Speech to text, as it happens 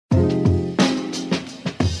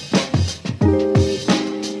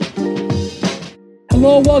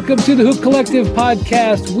welcome to the Hoop Collective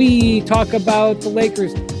podcast. We talk about the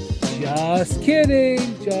Lakers. Just kidding.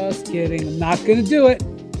 I'm not going to do it.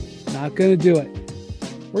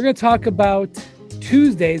 We're going to talk about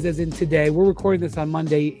Tuesdays, as in today. We're recording this on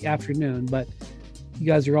Monday afternoon, but you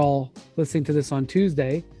guys are all listening to this on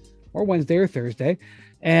Tuesday or Wednesday or Thursday.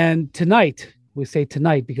 And tonight, we say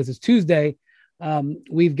tonight because it's Tuesday,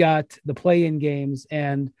 we've got the play-in games.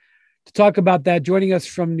 And to talk about that, joining us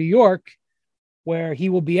from New York, where he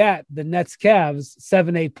will be at the Nets-Cavs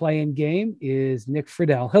 7-8 play-in game, is Nick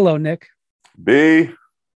Friedell. Hello, Nick. B,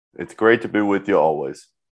 it's great to be with you always.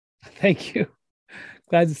 Thank you.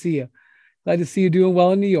 Glad to see you. Glad to see you doing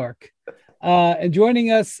well in New York. And joining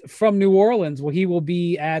us from New Orleans, where he will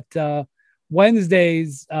be at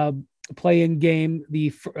Wednesday's play-in game, the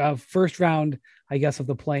first round, I guess, of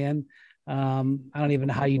the play-in. I don't even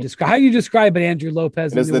know how you describe it, Andrew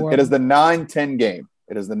Lopez. It is the 9-10 game.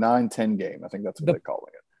 It is the 9-10 game. I think that's what they're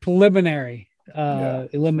calling it. Preliminary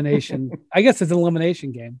elimination. I guess it's an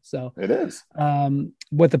elimination game. So it is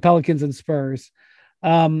with the Pelicans and Spurs.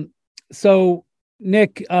 So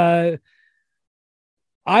Nick, I've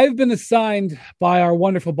been assigned by our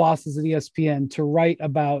wonderful bosses at ESPN to write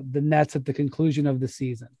about the Nets at the conclusion of the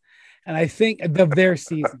season. And I think of their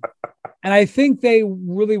season. And I think they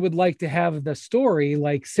really would like to have the story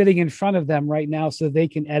like sitting in front of them right now so they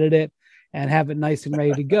can edit it and have it nice and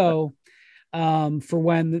ready to go for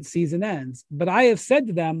when the season ends. But I have said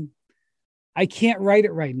to them, I can't write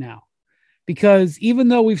it right now because even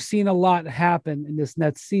though we've seen a lot happen in this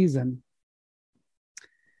Nets season,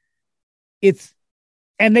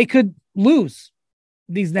 and they could lose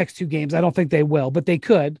these next two games. I don't think they will, but they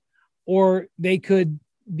could, or they could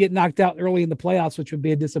get knocked out early in the playoffs, which would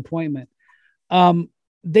be a disappointment.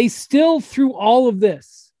 They still, through all of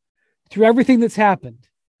this, through everything that's happened,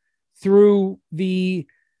 through the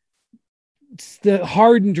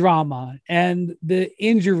Harden drama and the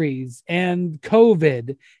injuries and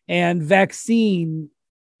COVID and vaccine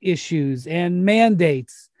issues and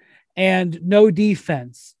mandates and no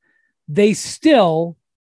defense, they still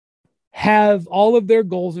have all of their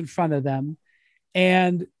goals in front of them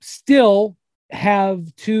and still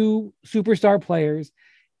have two superstar players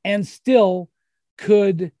and still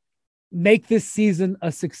could make this season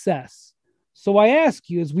a success. So I ask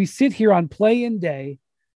you, as we sit here on play-in day,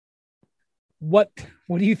 what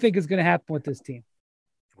do you think is going to happen with this team?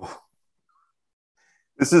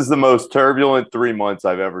 This is the most turbulent 3 months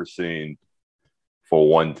I've ever seen for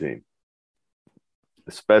one team,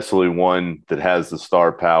 especially one that has the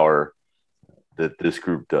star power that this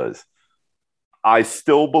group does. I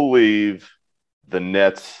still believe the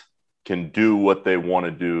Nets can do what they want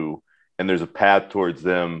to do, and there's a path towards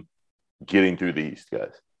them getting through the East,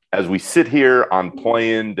 guys. As we sit here on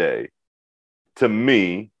play-in day, to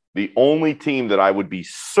me, the only team that I would be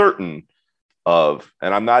certain of,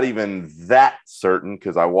 and I'm not even that certain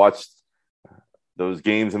because I watched those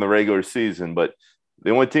games in the regular season, but the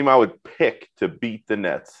only team I would pick to beat the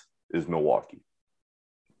Nets is Milwaukee.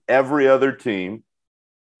 Every other team,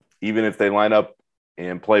 even if they line up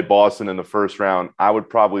and play Boston in the first round, I would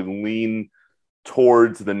probably lean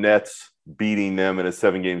towards the Nets beating them in a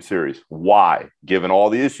 7-game series. Why? Given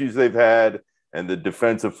all the issues they've had and the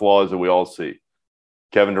defensive flaws that we all see.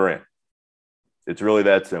 Kevin Durant. It's really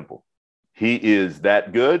that simple. He is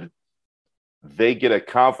that good. They get a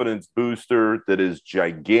confidence booster that is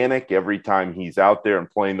gigantic every time he's out there and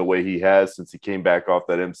playing the way he has since he came back off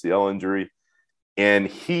that MCL injury. And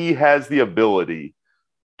he has the ability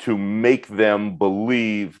to make them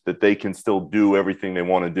believe that they can still do everything they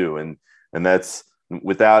want to do. And that's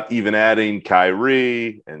without even adding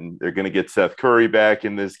Kyrie, and they're going to get Seth Curry back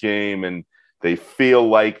in this game, and they feel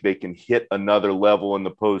like they can hit another level in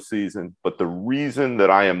the postseason. But the reason that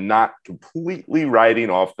I am not completely writing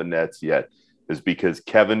off the Nets yet is because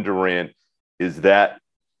Kevin Durant is that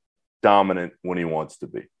dominant when he wants to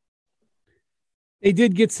be. They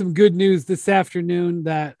did get some good news this afternoon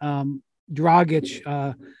that Goran Dragic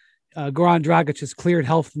has cleared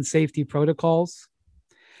health and safety protocols.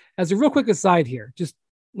 As a real quick aside here, just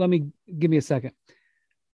give me a second.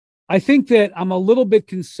 I think that I'm a little bit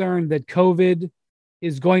concerned that COVID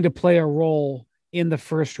is going to play a role in the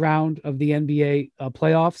first round of the NBA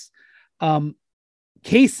playoffs.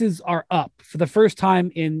 Cases are up for the first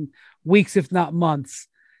time in weeks, if not months.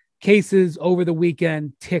 Cases over the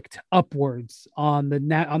weekend ticked upwards on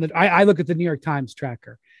the I look at the New York Times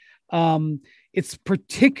tracker. It's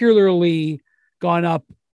particularly gone up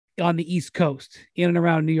on the East Coast, in and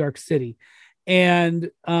around New York City.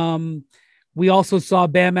 And we also saw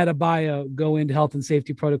Bam Adebayo go into health and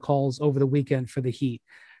safety protocols over the weekend for the Heat.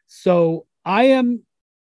 So I am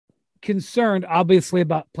concerned, obviously,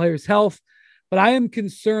 about players' health, but I am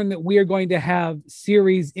concerned that we are going to have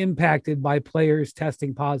series impacted by players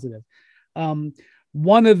testing positive.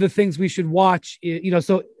 One of the things we should watch is,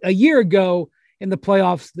 so a year ago in the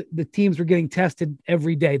playoffs, the teams were getting tested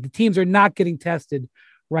every day. The teams are not getting tested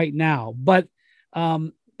right now, but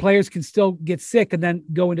players can still get sick and then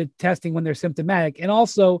go into testing when they're symptomatic. And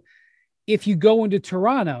also, if you go into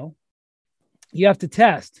Toronto, you have to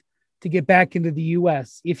test to get back into the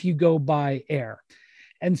U.S. if you go by air.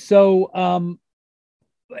 And so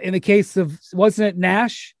in the case of, wasn't it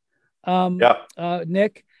Nash?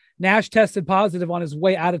 Nick? Nash tested positive on his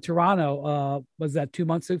way out of Toronto. Was that 2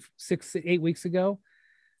 months, 8 weeks ago?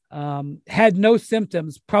 Had no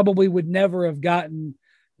symptoms, probably would never have gotten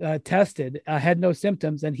tested, had no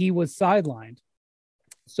symptoms, and he was sidelined.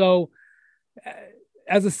 So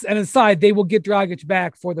as an aside, they will get Dragic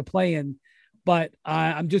back for the play-in, but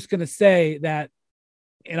I'm just going to say that,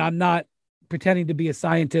 and I'm not pretending to be a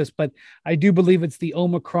scientist, but I do believe it's the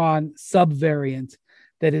Omicron subvariant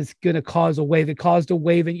that is going to cause a wave. It caused a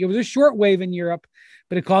wave, and it was a short wave in Europe,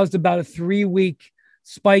 but it caused about a 3-week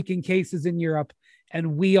spike in cases in Europe,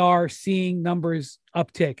 and we are seeing numbers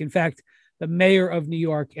uptick. In fact, the mayor of New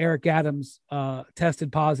York, Eric Adams,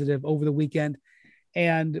 tested positive over the weekend,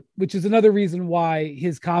 and which is another reason why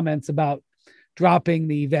his comments about dropping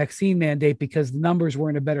the vaccine mandate because the numbers were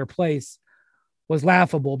in a better place was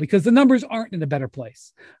laughable, because the numbers aren't in a better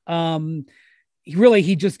place.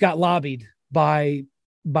 He just got lobbied by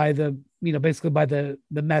the, basically by the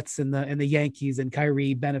Mets and the Yankees, and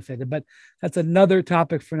Kyrie benefited, but that's another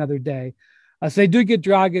topic for another day. So they do get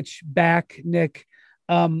Dragic back, Nick.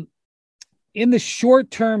 In the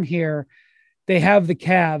short term here, they have the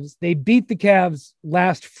Cavs. They beat the Cavs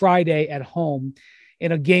last Friday at home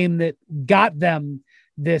in a game that got them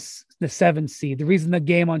the 7th seed. The reason the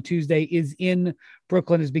game on Tuesday is in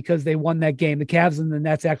Brooklyn is because they won that game. The Cavs and the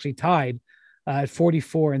Nets actually tied at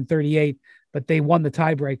 44 and 38, but they won the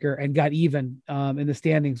tiebreaker and got even in the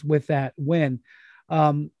standings with that win.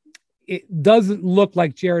 It doesn't look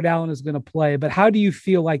like Jared Allen is going to play, but how do you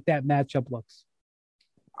feel like that matchup looks?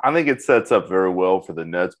 I think it sets up very well for the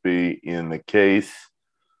Nets be in the case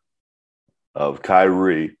of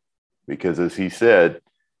Kyrie, because as he said,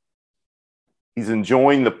 he's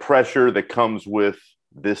enjoying the pressure that comes with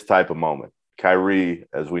this type of moment. Kyrie,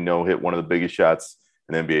 as we know, hit one of the biggest shots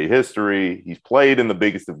in NBA history. He's played in the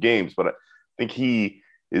biggest of games, but I think he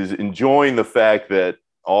is enjoying the fact that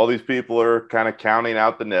all these people are kind of counting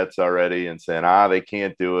out the Nets already and saying, they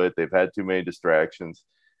can't do it. They've had too many distractions.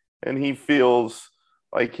 And he feels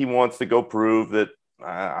like he wants to go prove that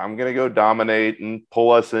I'm going to go dominate and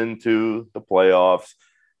pull us into the playoffs.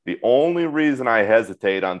 The only reason I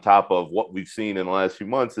hesitate, on top of what we've seen in the last few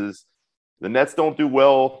months, is the Nets don't do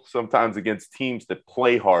well sometimes against teams that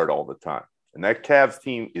play hard all the time. And that Cavs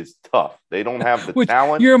team is tough. They don't have the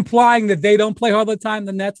talent. You're implying that they don't play hard all the time,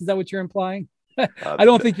 the Nets? Is that what you're implying? I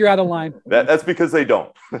don't think you're out of line. That's because they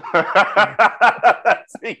don't.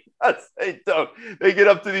 That's because they don't. They get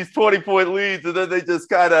up to these 20-point leads, and then they just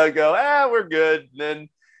kind of go, we're good. And then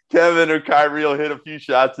Kevin or Kyrie will hit a few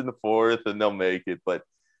shots in the fourth, and they'll make it. But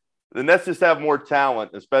the Nets just have more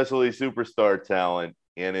talent, especially superstar talent.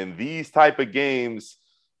 And in these type of games,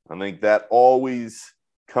 I think that always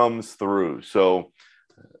comes through. So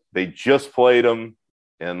they just played them.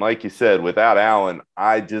 And like you said, without Allen,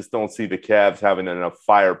 I just don't see the Cavs having enough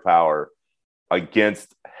firepower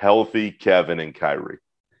against healthy Kevin and Kyrie.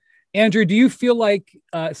 Andrew, do you feel like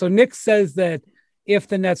so Nick says that if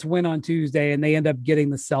the Nets win on Tuesday and they end up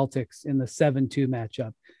getting the Celtics in the 7-2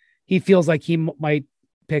 matchup, he feels like he might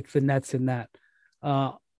pick the Nets in that.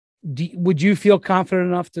 Would you feel confident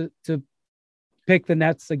enough to pick the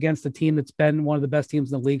Nets against a team that's been one of the best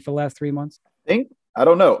teams in the league for the last 3 months? I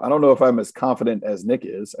don't know. I don't know if I'm as confident as Nick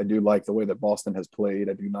is. I do like the way that Boston has played.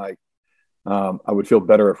 I do like. I would feel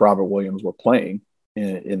better if Robert Williams were playing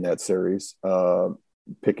in that series,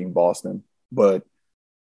 picking Boston. But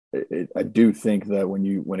I do think that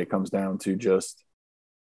when it comes down to just,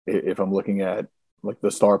 if I'm looking at like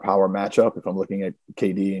the star power matchup, if I'm looking at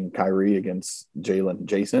KD and Kyrie against Jalen and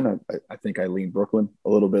Jason, I think I lean Brooklyn a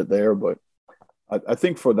little bit there. But I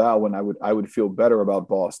think for that one, I would feel better about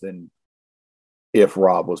Boston if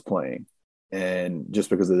Rob was playing, and just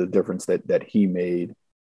because of the difference that he made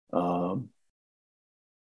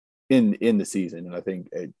in the season. And I think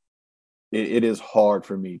it is hard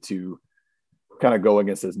for me to kind of go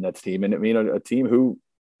against this Nets team, and I mean a team who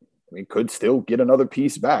could still get another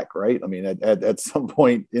piece back, right? I mean at some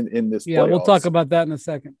point in this playoffs. We'll talk about that in a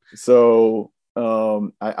second. So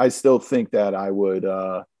I still think that I would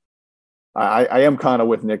I am kind of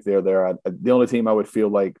with Nick there. The only team I would feel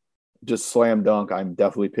like just slam dunk, I'm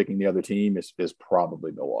definitely picking the other team is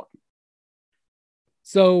probably Milwaukee.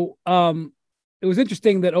 So it was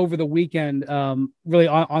interesting that over the weekend, really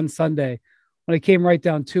on Sunday, when it came right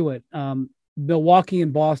down to it, Milwaukee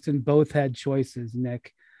and Boston both had choices,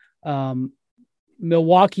 Nick.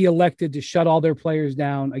 Milwaukee elected to shut all their players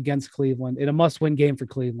down against Cleveland in a must-win game for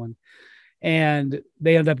Cleveland. And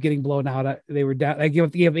they ended up getting blown out. They were down. They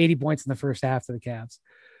gave 80 points in the first half to the Cavs.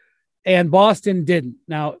 And Boston didn't.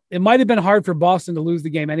 Now, it might have been hard for Boston to lose the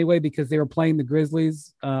game anyway because they were playing the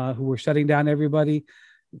Grizzlies, who were shutting down everybody.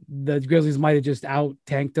 The Grizzlies might have just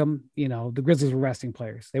out-tanked them. You know, the Grizzlies were resting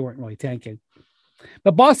players. They weren't really tanking.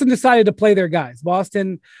 But Boston decided to play their guys.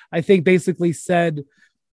 Boston, I think, basically said,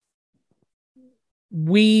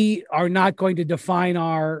 we are not going to define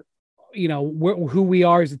our, who we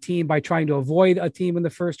are as a team by trying to avoid a team in the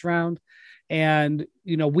first round. And,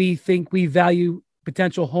 we think we value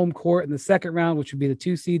potential home court in the second round, which would be the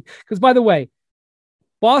 2 seed. Because, by the way,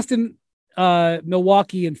 Boston,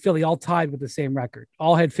 Milwaukee, and Philly all tied with the same record,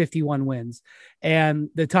 all had 51 wins. And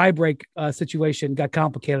the tiebreak situation got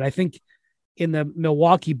complicated. I think in the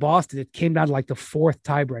Milwaukee-Boston, it came down to like the 4th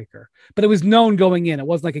tiebreaker. But it was known going in. It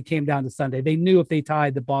wasn't like it came down to Sunday. They knew if they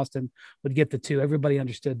tied, that Boston would get the 2. Everybody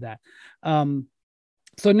understood that.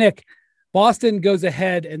 So, Nick, Boston goes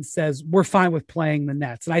ahead and says, we're fine with playing the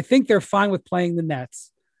Nets. And I think they're fine with playing the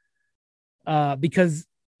Nets because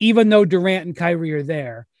even though Durant and Kyrie are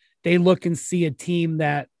there, they look and see a team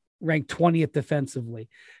that ranked 20th defensively.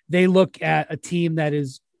 They look at a team that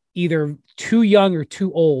is either too young or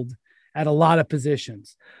too old at a lot of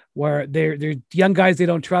positions, where they're young guys they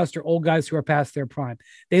don't trust or old guys who are past their prime.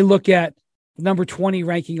 They look at number 20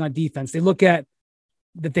 ranking on defense. They look at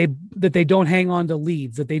that they don't hang on to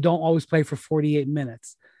leads, that they don't always play for 48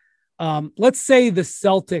 minutes. Let's say the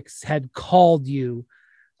Celtics had called you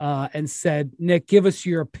and said, Nick, give us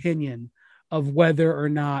your opinion of whether or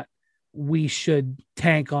not we should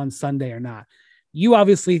tank on Sunday or not. You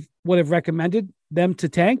obviously would have recommended them to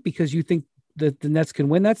tank because you think that the Nets can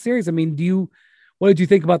win that series. I mean, what did you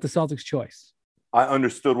think about the Celtics' choice? I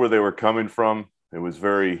understood where they were coming from. It was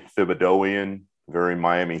very Thibodeauian, very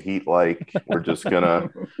Miami Heat-like. We're just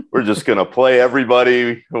gonna play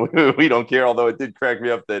everybody. We don't care. Although it did crack me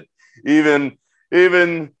up that even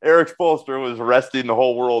Eric Spoelstra was resting the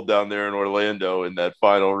whole world down there in Orlando in that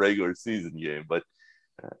final regular season game. But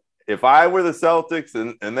if I were the Celtics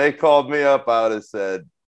and they called me up, I would have said,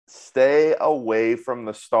 stay away from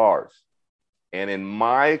the stars. And in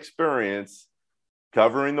my experience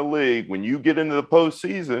covering the league, when you get into the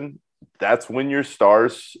postseason, that's when your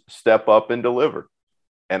stars step up and deliver.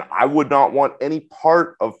 And I would not want any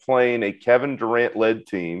part of playing a Kevin Durant-led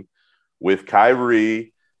team with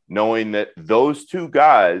Kyrie, knowing that those 2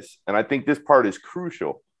 guys, and I think this part is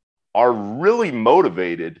crucial, are really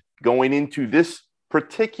motivated going into this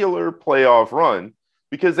particular playoff run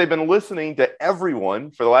because they've been listening to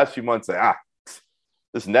everyone for the last few months say,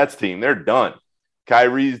 this Nets team, they're done.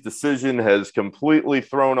 Kyrie's decision has completely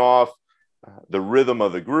thrown off the rhythm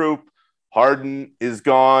of the group. Harden is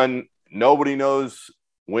gone. Nobody knows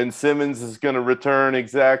when Simmons is going to return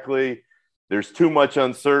exactly. There's too much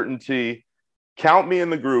uncertainty. Count me in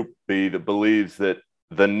the group, B, that believes that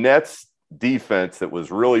the Nets defense that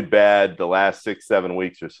was really bad the last 6-7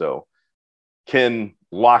 weeks or so can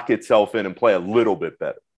lock itself in and play a little bit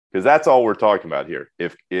better. Because that's all we're talking about here.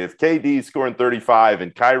 If KD is scoring 35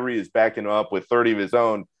 and Kyrie is backing up with 30 of his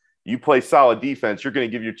own, you play solid defense, you're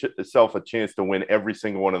going to give yourself a chance to win every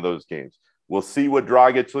single one of those games. We'll see what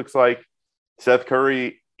Dragic looks like. Seth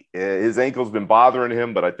Curry, his ankle's been bothering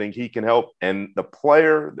him, but I think he can help. And the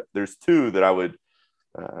player, there's 2 that I would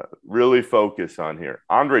really focus on here.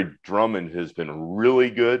 Andre Drummond has been really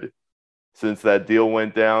good since that deal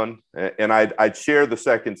went down. And I'd share the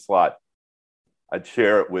second slot. I'd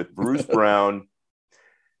share it with Bruce Brown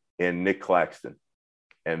and Nick Claxton.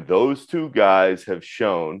 And those 2 guys have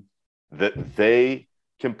shown that they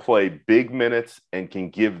can play big minutes and can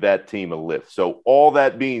give that team a lift. So all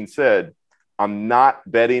that being said, I'm not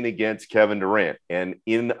betting against Kevin Durant. And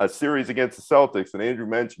in a series against the Celtics, and Andrew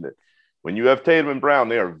mentioned it, when you have Tatum and Brown,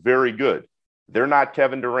 they are very good. They're not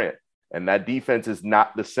Kevin Durant. And that defense is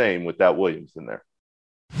not the same with that Williams in there.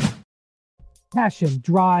 Passion,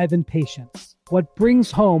 drive, and patience. What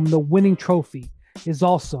brings home the winning trophy is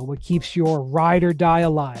also what keeps your ride or die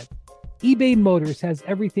alive. eBay Motors has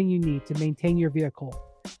everything you need to maintain your vehicle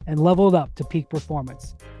and level it up to peak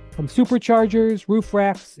performance. From superchargers, roof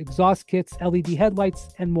racks, exhaust kits, LED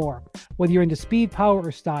headlights, and more. Whether you're into speed, power,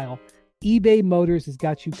 or style, eBay Motors has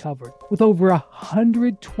got you covered. With over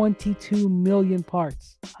 122 million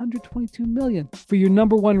parts. 122 million. For your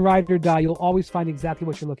number one ride or die, you'll always find exactly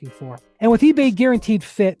what you're looking for. And with eBay Guaranteed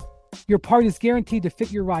Fit, your part is guaranteed to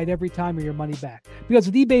fit your ride every time or your money back. Because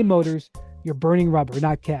with eBay Motors, you're burning rubber,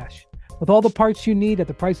 not cash. With all the parts you need at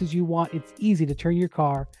the prices you want, it's easy to turn your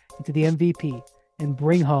car into the MVP and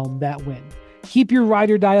bring home that win. Keep your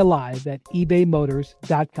ride or die alive at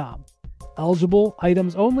ebaymotors.com. Eligible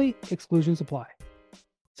items only. Exclusions apply.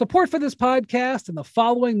 Support for this podcast and the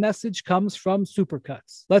following message comes from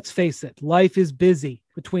Supercuts. Let's face it, life is busy.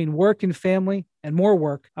 Between work and family and more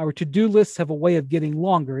work, our to-do lists have a way of getting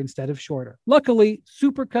longer instead of shorter. Luckily,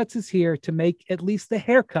 Supercuts is here to make at least the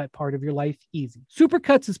haircut part of your life easy.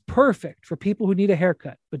 Supercuts is perfect for people who need a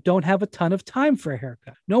haircut but don't have a ton of time for a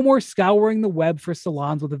haircut. No more scouring the web for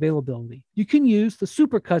salons with availability. You can use the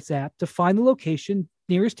Supercuts app to find the location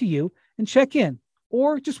nearest to you and check in,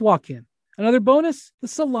 or just walk in. Another bonus, the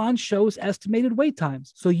salon shows estimated wait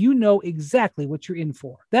times, so you know exactly what you're in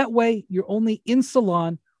for. That way, you're only in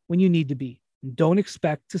salon when you need to be, and don't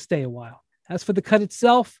expect to stay a while. As for the cut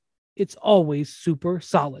itself, it's always super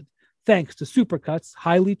solid, thanks to Supercuts'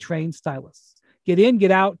 highly trained stylists. Get in,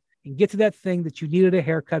 get out, and get to that thing that you needed a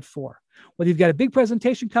haircut for. Whether you've got a big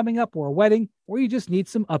presentation coming up or a wedding, or you just need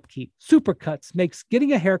some upkeep, Supercuts makes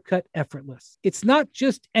getting a haircut effortless. It's not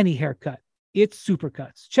just any haircut. It's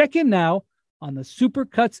Supercuts. Check in now on the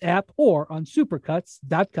Supercuts app or on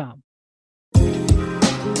supercuts.com.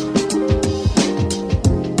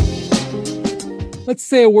 Let's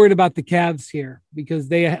say a word about the Cavs here, because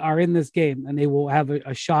they are in this game and they will have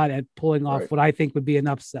a shot at pulling off what I think would be an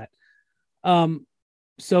upset.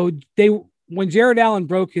 So when Jared Allen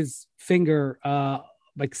broke his finger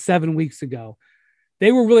like 7 weeks ago,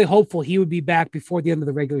 they were really hopeful he would be back before the end of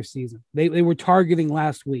the regular season. They were targeting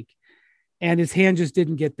last week, and his hand just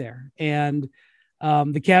didn't get there. And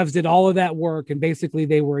the Cavs did all of that work, and basically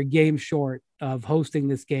they were a game short of hosting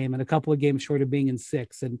this game and a couple of games short of being in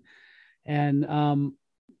 6. And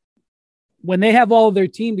when they have all of their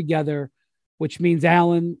team together, which means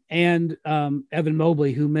Allen and Evan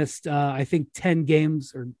Mobley, who missed, I think, 10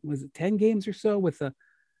 games, or was it 10 games or so if it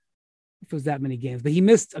was that many games, but he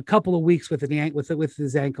missed a couple of weeks with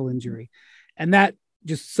his ankle injury, and that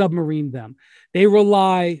just submarined them. They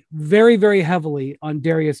rely very, very heavily on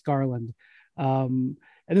Darius Garland. And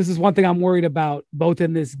this is one thing I'm worried about, both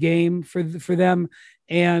in this game for them,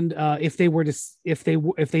 and if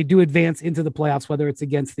they do advance into the playoffs, whether it's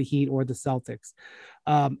against the Heat or the Celtics.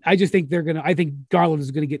 I just think I think Garland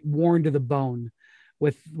is going to get worn to the bone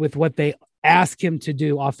with what they ask him to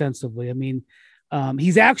do offensively. I mean,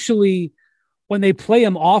 he's actually, when they play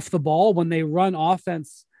him off the ball, when they run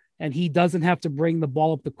offense and he doesn't have to bring the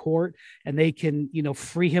ball up the court and they can,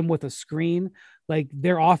 free him with a screen, like,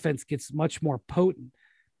 their offense gets much more potent.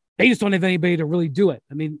 They just don't have anybody to really do it.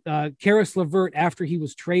 I mean, Karis LeVert, after he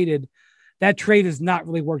was traded, that trade has not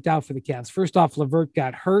really worked out for the Cavs. First off, LeVert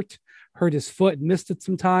got hurt his foot, missed it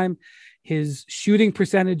some time. His shooting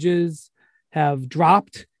percentages have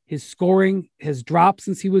dropped. His scoring has dropped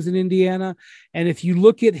since he was in Indiana. And if you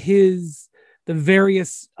look at the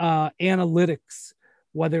various analytics,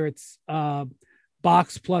 whether it's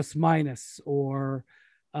box plus minus or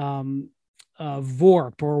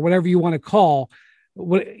VORP or whatever you want to call,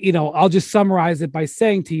 I'll just summarize it by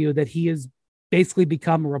saying to you that he has basically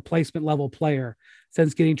become a replacement level player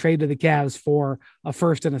since getting traded to the Cavs for a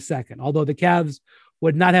first and a second. Although the Cavs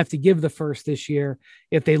would not have to give the first this year.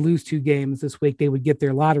 If they lose 2 games this week, they would get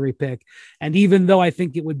their lottery pick. And even though I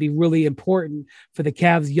think it would be really important for the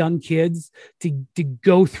Cavs young kids to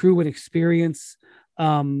go through and experience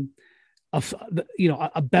a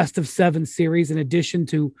best of 7 series, in addition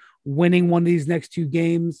to winning one of these next 2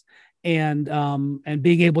 games and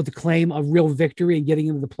being able to claim a real victory and getting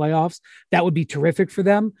into the playoffs, that would be terrific for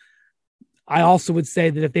them. I also would say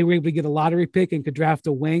that if they were able to get a lottery pick and could draft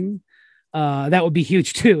a wing, that would be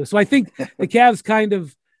huge too. So I think the Cavs kind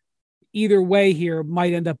of either way here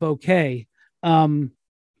might end up okay. But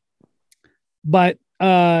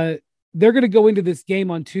they're going to go into this game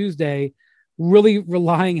on Tuesday really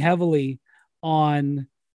relying heavily on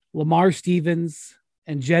Lamar Stevens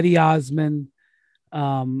and Jetty Osman.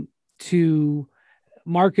 To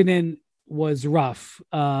Markkanen was rough,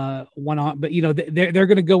 but they're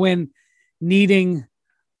going to go in needing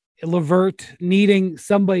LeVert, needing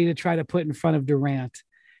somebody to try to put in front of Durant,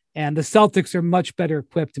 and the Celtics are much better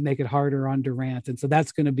equipped to make it harder on Durant, and so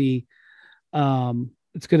that's going to be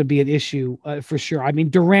it's going to be an issue for sure. I mean,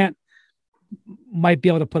 Durant might be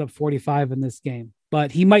able to put up 45 in this game,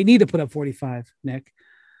 but he might need to put up 45, Nick.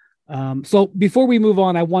 So before we move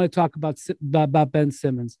on, I want to talk about Ben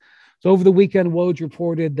Simmons. So over the weekend, Woj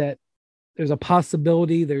reported that there's a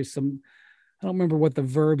possibility. There's some, I don't remember what the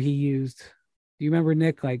verb he used. Do you remember,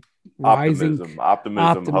 Nick? Like rising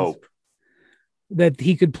optimism, hope that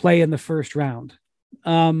he could play in the first round.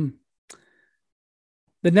 The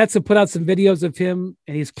Nets have put out some videos of him,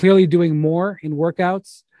 and he's clearly doing more in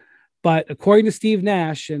workouts. But according to Steve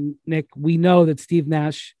Nash, and Nick, we know that Steve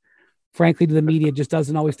Nash, frankly, to the media, just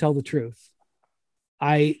doesn't always tell the truth.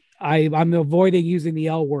 I'm avoiding using the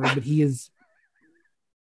L word, but he is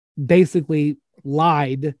basically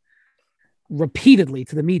lied repeatedly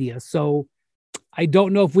to the media. So I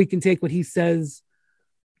don't know if we can take what he says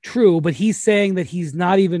true, but he's saying that he's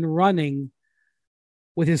not even running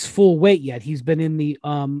with his full weight yet. He's been in the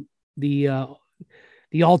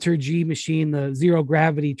Alter G machine, the zero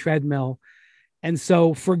gravity treadmill. And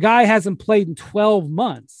so for a guy who hasn't played in 12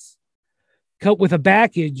 months with a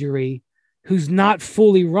back injury, who's not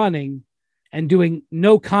fully running and doing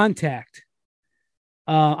no contact.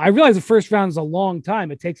 I realize the first round is a long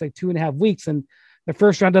time. It takes like 2.5 weeks, and the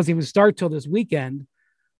first round doesn't even start till this weekend.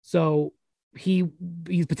 So he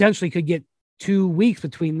potentially could get 2 weeks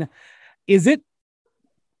between. Is it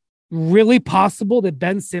really possible that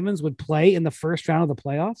Ben Simmons would play in the first round of the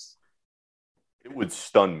playoffs? It would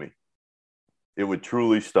stun me. It would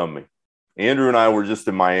truly stun me. Andrew and I were just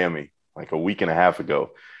in Miami like a week and a half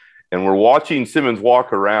ago, and we're watching Simmons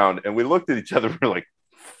walk around, and we looked at each other and we're like,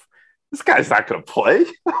 this guy's not going to play?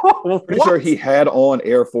 Pretty sure he had on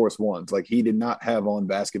Air Force Ones. Like, he did not have on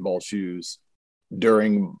basketball shoes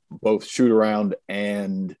during both shoot around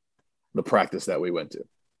and the practice that we went to.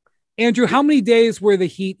 Andrew, how many days were the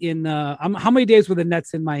Heat in how many days were the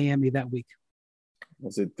Nets in Miami that week?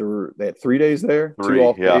 Was it they had 3 days there? 2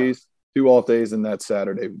 off days, and that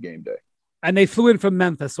Saturday game day. And they flew in from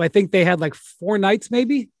Memphis. So I think they had like 4 nights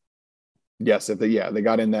maybe. Yes, they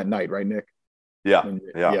got in that night, right, Nick? Yeah.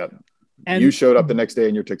 And you showed up the next day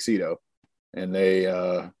in your tuxedo, and they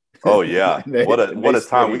oh yeah, what a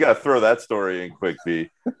time. We got to throw that story in quick,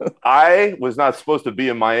 B. I was not supposed to be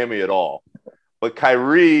in Miami at all, but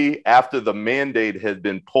Kyrie, after the mandate had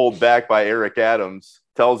been pulled back by Eric Adams,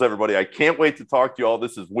 tells everybody, I can't wait to talk to you all.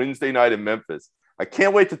 This is Wednesday night in Memphis. I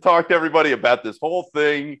can't wait to talk to everybody about this whole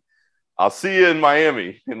thing. I'll see you in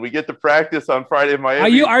Miami. And we get to practice on Friday in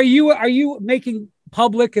Miami. Are you making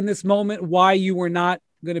public in this moment why you were not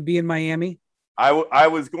going to be in Miami? I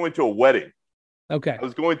was going to a wedding. Okay. I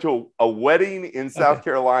was going to a wedding in South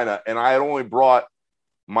Carolina, and I had only brought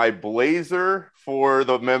my blazer for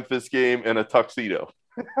the Memphis game and a tuxedo.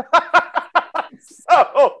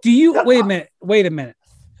 So, do you wait a minute? Wait a minute.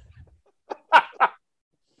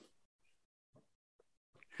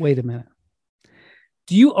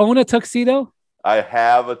 Do you own a tuxedo? I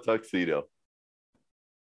have a tuxedo.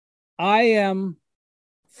 I am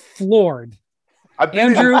floored. I've been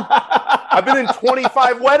in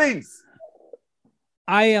 25 weddings.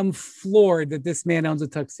 I am floored that this man owns a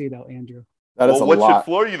tuxedo, Andrew. That is what should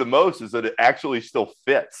floor you the most is that it actually still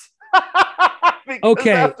fits.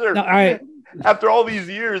 Okay. All right. After all these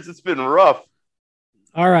years, it's been rough.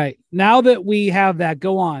 All right. Now that we have that,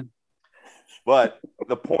 go on. But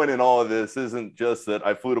the point in all of this isn't just that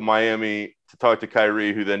I flew to Miami to talk to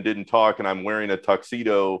Kyrie, who then didn't talk, and I'm wearing a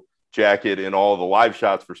tuxedo jacket in all the live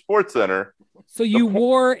shots for SportsCenter. So you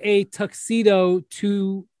wore a tuxedo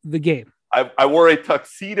to the game? I wore a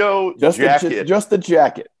tuxedo jacket. Just the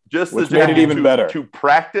jacket. Just which the jacket made it even better. To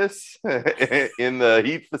practice in the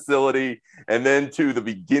Heat facility, and then to the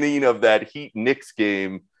beginning of that Heat Knicks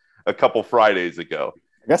game a couple Fridays ago.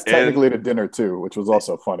 I guess technically to dinner too, which was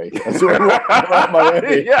also funny. Yeah,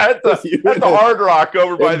 at the Hard Rock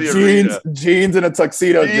over by the arena. Jeans and a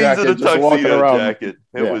tuxedo jacket.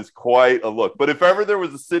 It was quite a look. But if ever there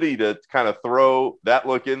was a city to kind of throw that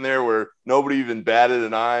look in there where nobody even batted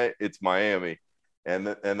an eye, it's Miami and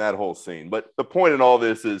that whole scene. But the point in all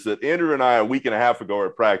this is that Andrew and I a week and a half ago were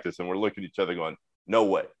at practice, and we're looking at each other going, no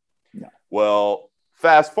way. No. Well,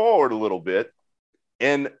 fast forward a little bit,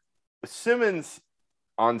 and Simmons –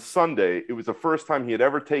 on Sunday, it was the first time he had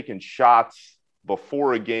ever taken shots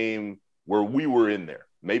before a game where we were in there.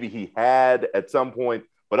 Maybe he had at some point,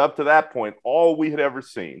 but up to that point, all we had ever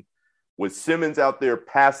seen was Simmons out there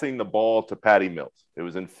passing the ball to Patty Mills. It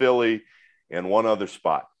was in Philly and one other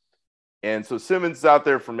spot. And so Simmons is out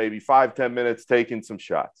there for maybe 5-10 minutes taking some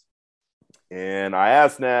shots. And I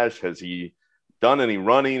asked Nash, has he done any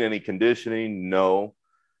running, any conditioning? No.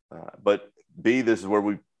 But B, this is where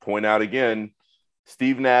we point out again,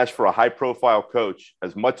 Steve Nash, for a high-profile coach,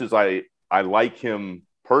 as much as I like him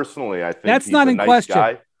personally, I think that's he's not a in nice question.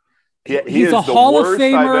 Guy. He He's is a the Hall of worst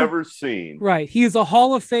Famer I've ever seen. Right, he is a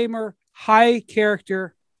Hall of Famer, high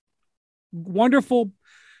character, wonderful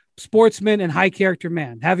sportsman and high character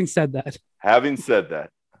man. Having said that,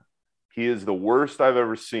 he is the worst I've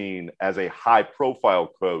ever seen as a high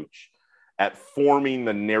profile coach at forming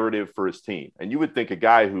the narrative for his team. And you would think a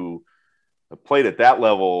guy who played at that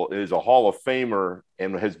level, is a Hall of Famer,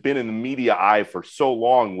 and has been in the media eye for so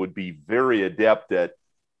long would be very adept at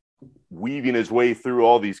weaving his way through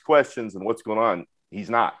all these questions and what's going on. He's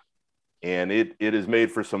not. And it has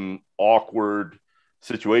made for some awkward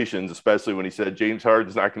situations, especially when he said James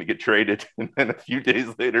Harden's not going to get traded. And then a few days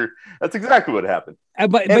later, that's exactly what happened.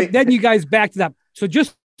 But then you guys backed it up. So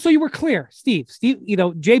just so you were clear, Steve,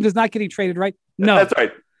 James is not getting traded, right? No. That's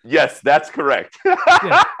right. Yes, that's correct.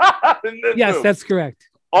 Yeah. Yes, that's correct.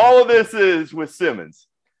 All of this is with Simmons.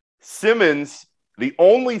 Simmons, the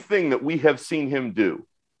only thing that we have seen him do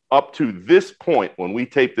up to this point when we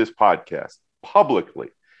tape this podcast publicly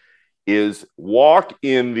is walk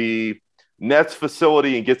in the Nets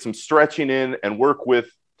facility and get some stretching in and work with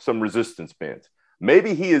some resistance bands.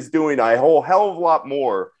 Maybe he is doing a whole hell of a lot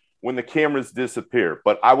more when the cameras disappear.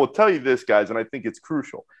 But I will tell you this, guys, and I think it's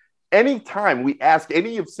crucial. Anytime we ask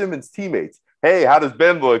any of Simmons' teammates, hey, how does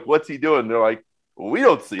Ben look? What's he doing? They're like, well, we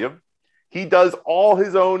don't see him. He does all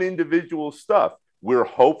his own individual stuff. We're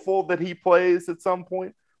hopeful that he plays at some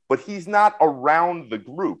point, but he's not around the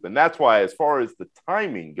group. And that's why, as far as the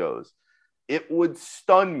timing goes, it would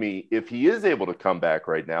stun me if he is able to come back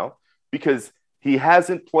right now, because he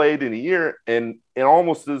hasn't played in a year. And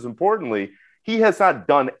almost as importantly, he has not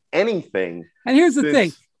done anything. And here's the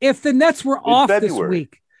thing. If the Nets were off this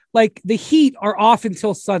week, like the Heat are off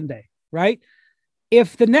until Sunday, right?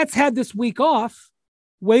 If the Nets had this week off,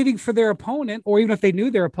 waiting for their opponent, or even if they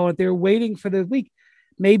knew their opponent, they were waiting for the week,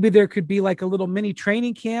 maybe there could be like a little mini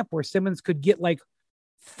training camp where Simmons could get like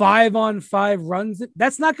 5-on-5 runs.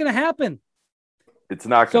 That's not going to happen. It's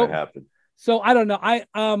not going to happen. So I don't know. I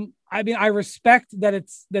mean, I respect that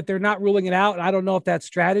they're not ruling it out. And I don't know if that's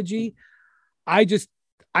strategy. I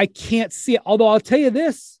can't see it. Although I'll tell you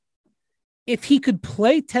this, if he could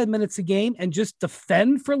play 10 minutes a game and just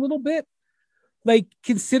defend for a little bit, like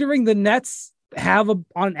considering the Nets have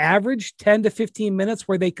on average 10 to 15 minutes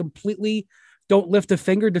where they completely don't lift a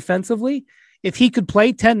finger defensively. If he could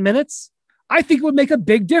play 10 minutes, I think it would make a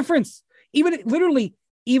big difference. Even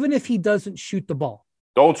if he doesn't shoot the ball.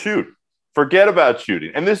 Don't shoot. Forget about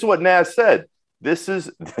shooting. And this is what Naz said. This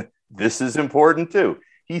is important too.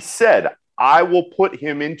 He said, I will put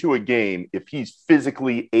him into a game if he's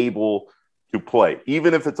physically able to play,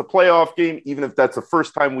 even if it's a playoff game, even if that's the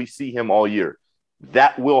first time we see him all year.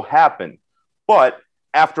 That will happen. But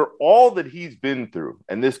after all that he's been through,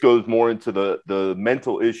 and this goes more into the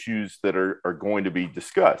mental issues that are going to be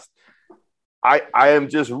discussed, I am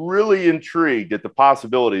just really intrigued at the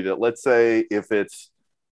possibility that, let's say, if it's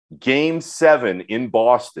Game 7 in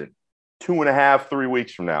Boston, 2.5, 3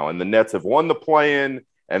 weeks from now, and the Nets have won the play-in,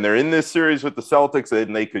 and they're in this series with the Celtics,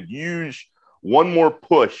 and they could use one more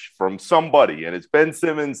push from somebody, and it's Ben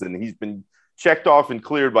Simmons, and he's been checked off and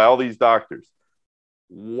cleared by all these doctors.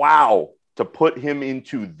 Wow, to put him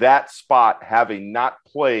into that spot, having not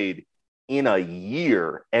played in a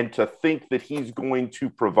year, and to think that he's going to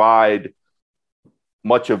provide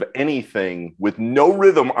much of anything with no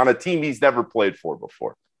rhythm on a team he's never played for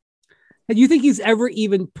before. And you think he's ever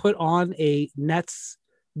even put on a Nets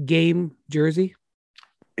game jersey?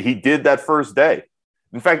 He did that first day.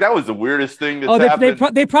 In fact, that was the weirdest thing that's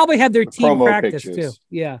happened. They probably had their team practice pictures. Too.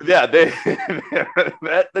 Yeah. Yeah.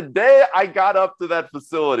 The day I got up to that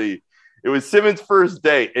facility, it was Simmons' first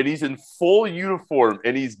day, and he's in full uniform,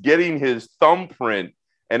 and he's getting his thumbprint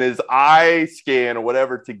and his eye scan or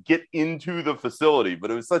whatever to get into the facility.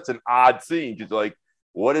 But it was such an odd scene because, like,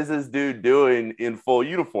 what is this dude doing in full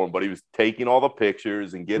uniform? But he was taking all the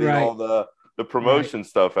pictures and getting all the promotion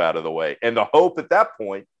stuff out of the way. And the hope at that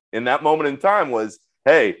point, in that moment in time, was,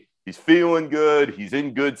 hey, he's feeling good. He's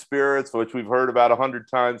in good spirits, which we've heard about 100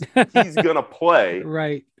 times. He's going to play.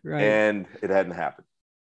 Right. And it hadn't happened.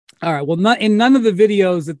 All right. Well, in none of the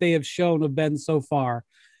videos that they have shown of Ben so far,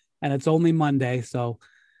 and it's only Monday, so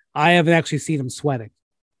I haven't actually seen him sweating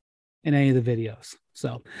in any of the videos.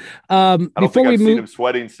 So I don't think I've seen him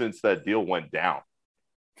sweating since that deal went down.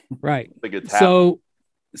 Right. I think it's happened.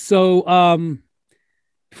 So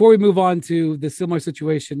before we move on to the similar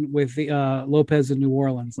situation with the Lopez in New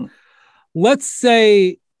Orleans, let's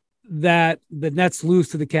say that the Nets lose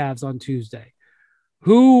to the Cavs on Tuesday.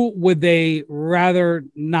 Who would they rather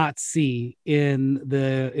not see in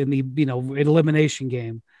the elimination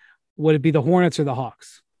game? Would it be the Hornets or the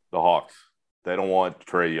Hawks? The Hawks. They don't want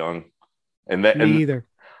Trae Young. Me either.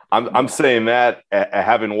 I'm saying that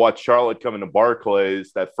having watched Charlotte come into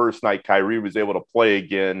Barclays that first night Kyrie was able to play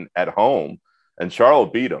again at home and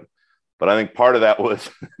Charlotte beat them. But I think part of that was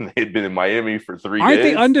they had been in Miami for 3 days. Aren't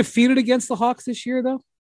they undefeated against the Hawks this year, though?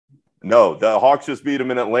 No, the Hawks just beat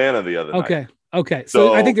them in Atlanta the other night. Okay.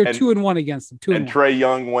 So I think they're 2-1 against them. 2-1. And Trae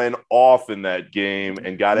Young went off in that game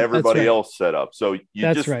and got everybody else set up. So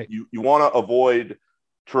you want to avoid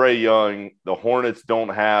Trae Young. The Hornets don't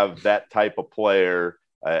have that type of player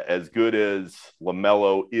as good as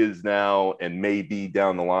LaMelo is now and may be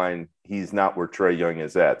down the line. He's not where Trae Young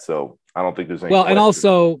is at. So I don't think there's any. Well, question. And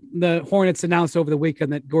also the Hornets announced over the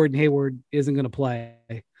weekend that Gordon Hayward isn't going to play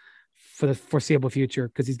for the foreseeable future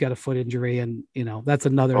because he's got a foot injury, and that's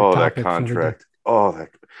another topic. That contract.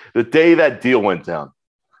 The day that deal went down.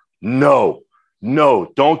 No,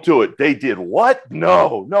 don't do it. They did what?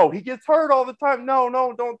 No, he gets hurt all the time.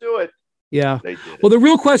 No, don't do it. Yeah. Well, the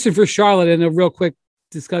real question for Charlotte, and a real quick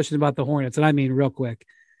discussion about the Hornets, and I mean real quick.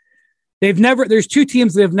 There's 2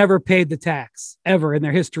 teams that have never paid the tax ever in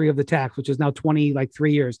their history of the tax, which is now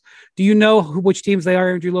 3 years. Do you know which teams they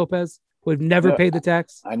are, Andrew Lopez, who have never paid the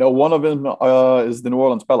tax? I know one of them is the New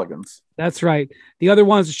Orleans Pelicans. That's right. The other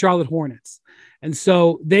one is the Charlotte Hornets. And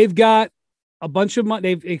so they've got a bunch of money.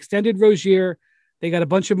 They've extended Rozier. They got a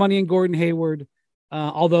bunch of money in Gordon Hayward,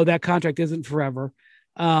 although that contract isn't forever.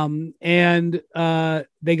 And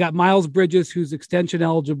they got Miles Bridges, who's extension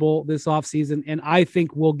eligible this offseason, and I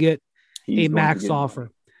think will get a max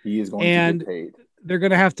offer. He is going to get paid. They're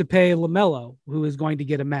going to have to pay LaMelo, who is going to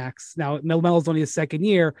get a max. Now, LaMelo's only his second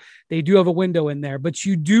year. They do have a window in there, but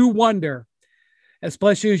you do wonder,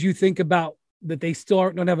 especially as you think about that they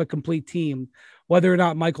still don't have a complete team, whether or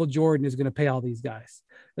not Michael Jordan is going to pay all these guys,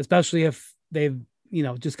 especially if they've,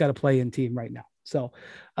 just got a play-in team right now. So,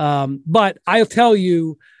 but I'll tell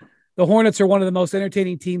you, the Hornets are one of the most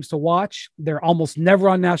entertaining teams to watch. They're almost never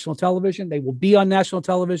on national television. They will be on national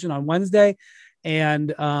television on Wednesday.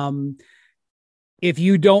 And if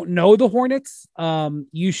you don't know the Hornets,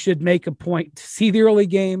 you should make a point to see the early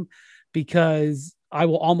game, because I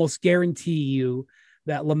will almost guarantee you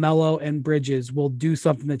that LaMelo and Bridges will do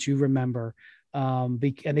something that you remember. And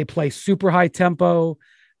they play super high tempo.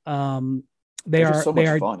 They're just so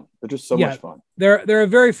much fun. They're just so much fun. They're a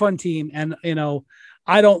very fun team. And,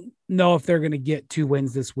 I don't know if they're going to get 2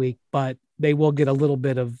 wins this week, but they will get a little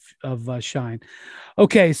bit of shine.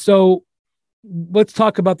 Okay. So let's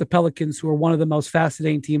talk about the Pelicans, who are one of the most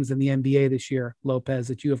fascinating teams in the NBA this year, Lopez,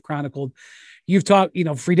 that you have chronicled. You've talked,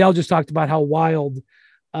 Friedel just talked about how wild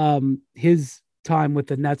his time with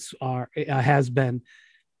the Nets has been.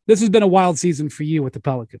 This has been a wild season for you with the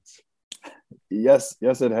Pelicans. Yes,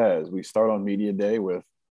 it has. We start on media day with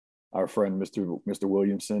our friend Mr.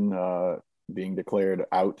 Williamson being declared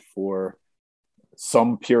out for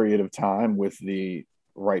some period of time with the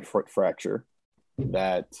right foot fracture.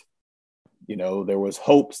 That there was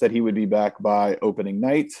hopes that he would be back by opening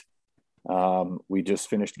night. We just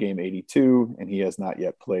finished game 82, and he has not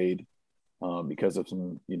yet played because of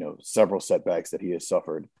some several setbacks that he has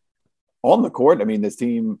suffered on the court. I mean, this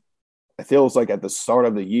team, it feels like at the start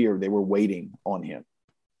of the year, they were waiting on him,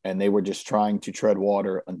 and they were just trying to tread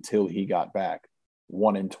water until he got back.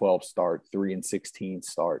 1-12 start, 3-16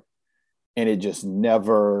 start. And it just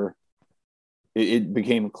never, it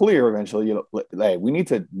became clear eventually, hey, we need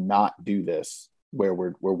to not do this where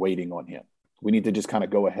we're waiting on him. We need to just kind of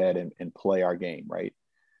go ahead and play our game, right?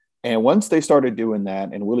 And once they started doing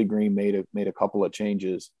that, and Willie Green made a couple of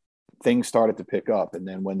changes, things started to pick up. And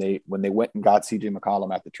then when they went and got CJ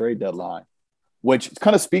McCollum at the trade deadline, which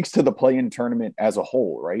kind of speaks to the play-in tournament as a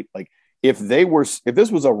whole, right? Like if this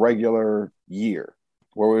was a regular year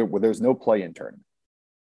where there's no play-in tournament,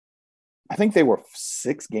 I think they were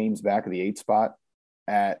 6 games back of the 8th spot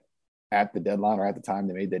at the deadline, or at the time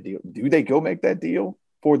they made that deal. Do they go make that deal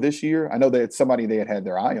for this year? I know that it's somebody they had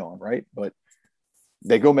their eye on, right? But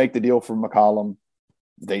they go make the deal for McCollum.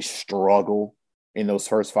 They struggle in those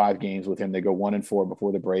first 5 games with him. They go 1-4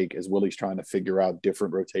 before the break as Willie's trying to figure out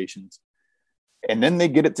different rotations. And then they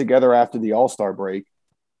get it together after the All-Star break.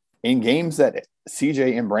 In games that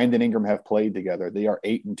CJ and Brandon Ingram have played together, they are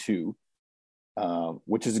 8-2,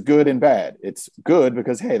 which is good and bad. It's good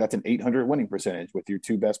because, hey, that's an .800 winning percentage with your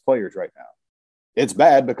 2 best players right now. It's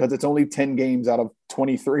bad because it's only 10 games out of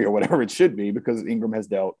 23 or whatever it should be, because Ingram has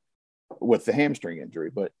dealt with the hamstring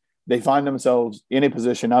injury. But they find themselves in a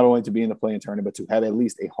position not only to be in the play-in tournament, but to have at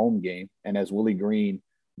least a home game. And as Willie Green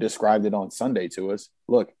described it on Sunday to us,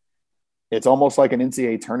 look, it's almost like an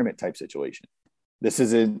NCAA tournament type situation. This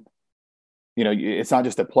isn't, it's not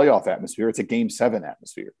just a playoff atmosphere. It's a game 7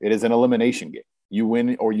 atmosphere. It is an elimination game. You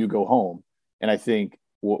win or you go home. And I think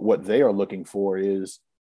what they are looking for is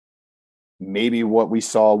maybe what we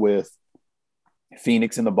saw with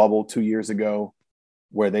Phoenix in the bubble 2 years ago,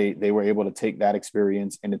 where they were able to take that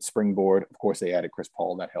experience and its springboard. Of course, they added Chris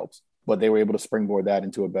Paul, that helps, but they were able to springboard that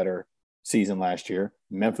into a better season last year.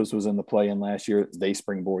 Memphis was in the play-in last year. They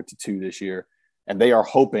springboard to 2 this year, and they are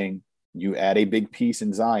hoping you add a big piece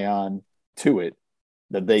in Zion to it,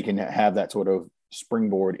 that they can have that sort of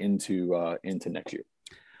springboard into next year.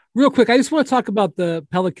 Real quick, I just want to talk about the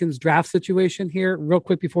Pelicans draft situation here real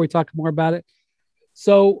quick before we talk more about it.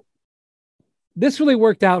 So this really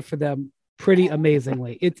worked out for them pretty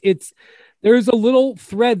amazingly. There's a little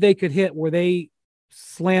thread they could hit where they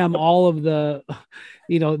slam all of the,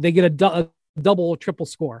 they get a double or triple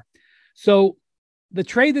score. So the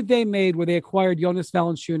trade that they made where they acquired Jonas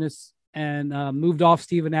Valanciunas and moved off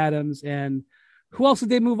Steven Adams, and who else did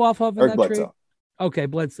they move off of in Eric that Bledsoe. trade? Okay,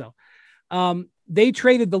 Bledsoe. They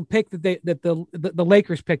traded the pick that the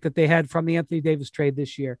Lakers pick that they had from the Anthony Davis trade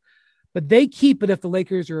this year, but they keep it if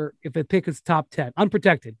the pick is top 10,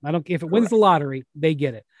 unprotected. I don't care if it wins the lottery, they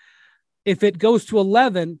get it. If it goes to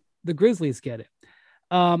 11, the Grizzlies get it.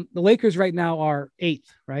 The Lakers right now are 8th,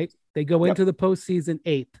 right? They go into the postseason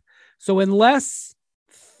 8th. So unless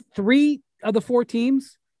 3 of the 4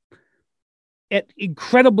 teams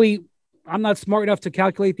I'm not smart enough to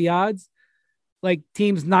calculate the odds, like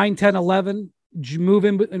teams 9, 10, 11 move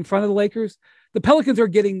in front of the Lakers, the Pelicans are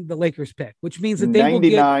getting the Lakers pick, which means that they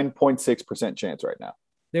 99.6% chance right now.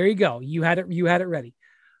 There you go. You had it ready.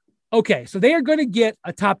 Okay. So they are going to get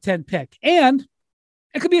a top 10 pick, and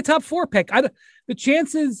it could be a top 4 pick. The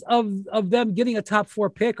chances of them getting a top 4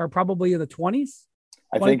 pick are probably in the 20s.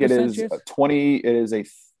 I think it is 20. It is a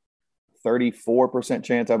 34%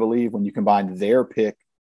 chance, I believe, when you combine their pick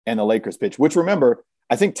and the Lakers pitch, which, remember,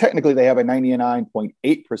 I think technically they have a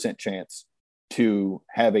 99.8% chance to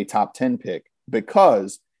have a top 10 pick,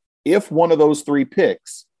 because if one of those 3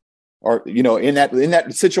 picks are, in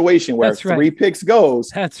that situation where 3 picks goes,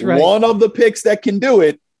 that's right, one of the picks that can do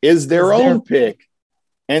it is their own pick.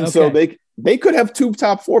 And so they could have 2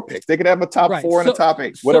 top 4 picks. They could have a top 4 and a top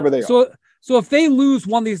 8, whatever they are. So if they lose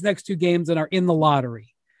one of these next 2 games and are in the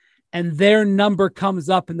lottery and their number comes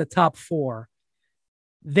up in the top 4,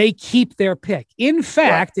 they keep their pick. In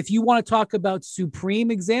fact, if you want to talk about supreme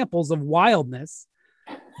examples of wildness,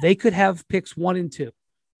 they could have picks 1 and 2.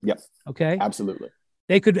 Yep. Okay. Absolutely.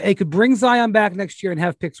 They could bring Zion back next year and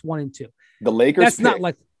have picks 1 and 2. The Lakers That's not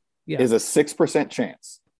like is a 6%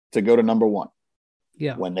 chance to go to number 1.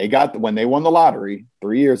 Yeah. When they won the lottery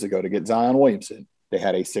 3 years ago to get Zion Williamson, they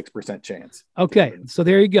had a 6% chance. Okay. So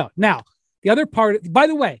there you go. Now, the other part, by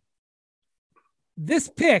the way, this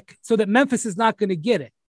pick, so that Memphis is not going to get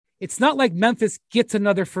it. It's not like Memphis gets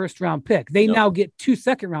another first-round pick. They now get 2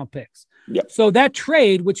 second-round picks. Yep. So that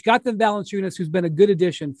trade, which got them Valanciunas, who's been a good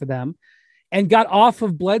addition for them, and got off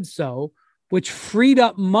of Bledsoe, which freed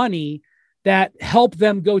up money that helped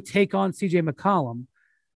them go take on CJ McCollum,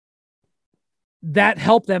 that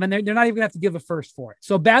helped them, and they're not even going to have to give a first for it.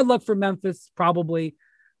 So bad luck for Memphis, probably.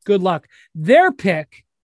 Good luck. Their pick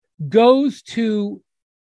goes to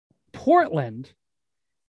Portland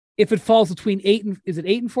if it falls between 8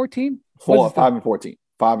 and 14? 5 and 14.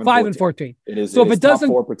 5 and 14. It is. So if it doesn't,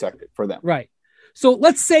 top 4 protected for them, right? So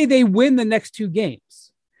let's say they win the next 2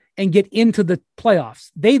 games and get into the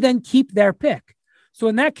playoffs. They then keep their pick. So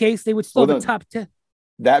in that case, they would still have the top 10.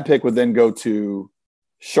 That pick would then go to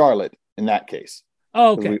Charlotte. In that case,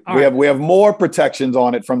 okay, we have more protections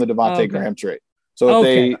on it from the Devontae Graham trade. So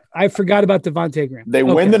if I forgot about Devontae Graham. They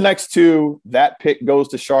win the next 2, that pick goes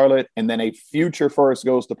to Charlotte, and then a future first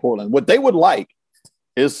goes to Portland. What they would like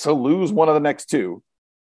is to lose one of the next 2.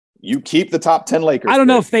 You keep the top 10 Lakers. I don't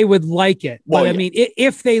know if they would like it, but I mean,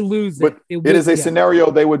 if they lose it, it is a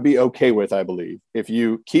scenario they would be okay with, I believe. If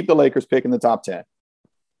you keep the Lakers pick in the top 10,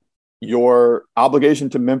 your obligation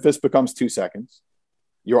to Memphis becomes 2 seconds.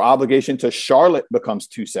 Your obligation to Charlotte becomes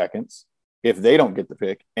 2 seconds if they don't get the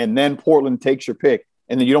pick, and then Portland takes your pick,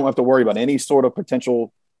 and then you don't have to worry about any sort of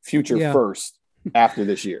potential future first after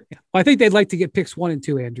this year. Well, I think they'd like to get picks 1 and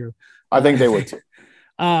 2, Andrew. I think they would too.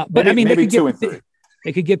 But maybe, I mean, maybe 2 and 3.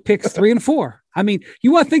 They could get picks 3 and 4. I mean,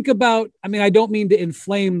 you want to think about. I mean, I don't mean to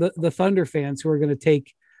inflame the Thunder fans who are going to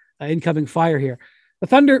take incoming fire here. The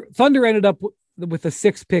Thunder ended up with the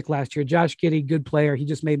 6th pick last year. Josh Giddey, good player. He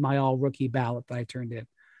just made my all rookie ballot that I turned in,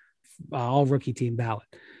 all rookie team ballot,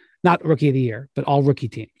 not rookie of the year, but all rookie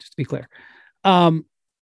team, just to be clear.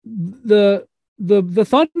 The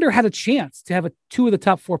Thunder had a chance to have 2 of the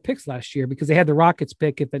top 4 picks last year because they had the Rockets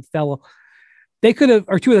pick. If it fell, they could have,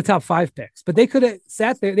 or 2 of the top 5 picks, but they could have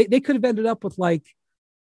sat there. They could have ended up with like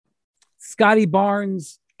Scotty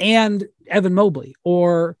Barnes and Evan Mobley,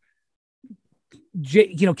 or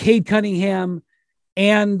Cade Cunningham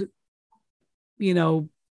and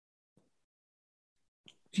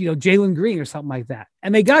Jalen Green or something like that.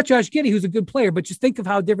 And they got Josh Giddey, who's a good player, but just think of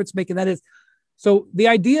how difference making that is. So the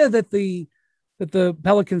idea that the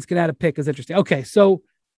Pelicans can add a pick is interesting. Okay, so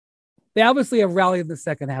they obviously have rallied in the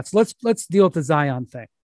second half. So let's deal with the Zion thing.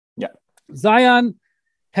 Yeah. Zion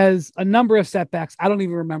has a number of setbacks. I don't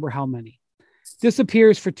even remember how many.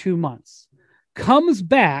 Disappears for 2 months. Comes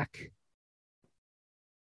back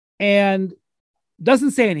and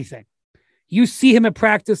doesn't say anything. You see him at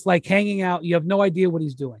practice, like hanging out. You have no idea what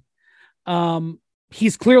he's doing.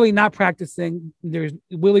 He's clearly not practicing.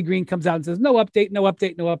 Willie Green comes out and says, no update, no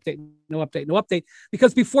update, no update, no update, no update.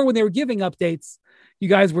 Because before, when they were giving updates, you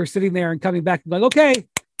guys were sitting there and coming back and going, okay,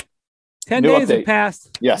 10 days have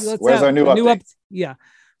passed. Yes. Where's our new update? Yeah.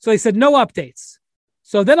 So they said no updates.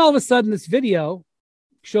 So then all of a sudden this video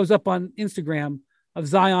shows up on Instagram of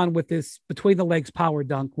Zion with this between the legs power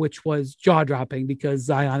dunk, which was jaw dropping because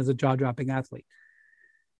Zion is a jaw dropping athlete.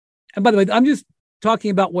 And by the way, I'm just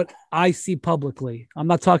talking about what I see publicly. I'm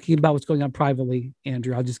not talking about what's going on privately,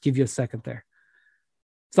 Andrew. I'll just give you a second there.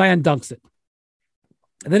 Zion dunks it.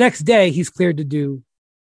 And the next day he's cleared to do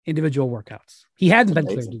individual workouts. He hadn't been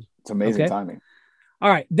cleared to do. It's amazing timing. All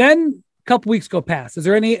right. Then a couple weeks go past. Is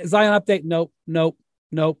there any Zion update? Nope.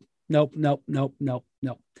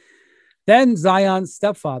 Then Zion's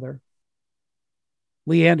stepfather,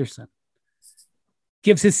 Lee Anderson,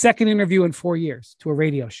 gives his second interview in 4 years to a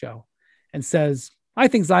radio show and says, I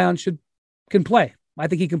think Zion can play. I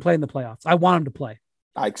think he can play in the playoffs. I want him to play.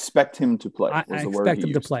 I expect him to play. I expect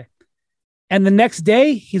him to play. And the next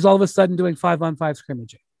day, he's all of a sudden doing 5-on-5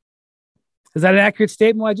 scrimmaging. Is that an accurate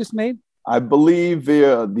statement I just made? I believe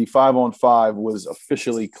the 5-on-5 was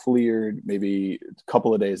officially cleared maybe a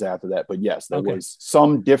couple of days after that. But yes, there was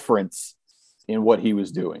some difference in what he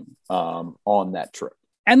was doing on that trip.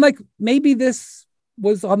 And like maybe this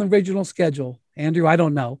was on the original schedule, Andrew. I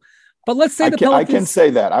don't know. But let's say Pelicans. I can say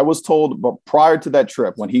that. I was told but prior to that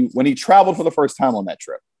trip, when he traveled for the first time on that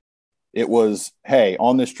trip, it was, hey,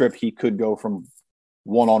 on this trip, he could go from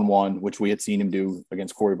 1-on-1, which we had seen him do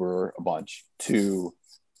against Corey Brewer a bunch, to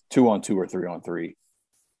 2-on-2 or 3-on-3.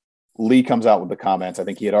 Lee comes out with the comments. I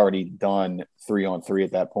think he had already done 3-on-3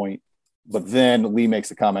 at that point. But then Lee makes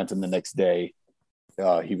the comment, and the next day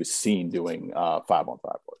he was seen doing 5-on-5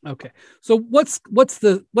 work. Okay. So what's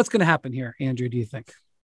going to happen here, Andrew, do you think?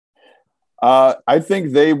 I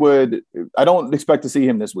think they would – I don't expect to see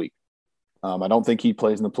him this week. I don't think he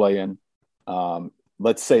plays in the play-in.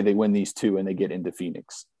 Let's say they win these two and they get into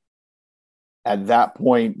Phoenix. At that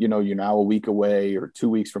point, you're now a week away or 2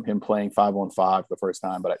 weeks from him playing 5-on-5 the first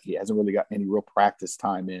time, but he hasn't really got any real practice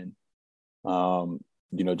time in,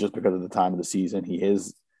 just because of the time of the season. He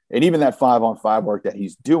is, and even that 5-on-5 work that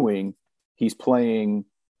he's doing, he's playing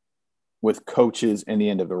with coaches in the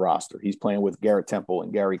end of the roster. He's playing with Garrett Temple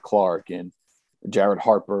and Gary Clark and Jared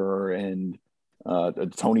Harper and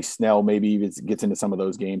Tony Snell. Maybe even gets into some of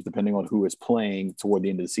those games, depending on who is playing toward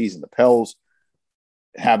the end of the season. The Pels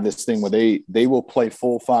have this thing where they will play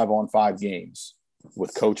full 5-on-5 games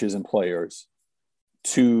with coaches and players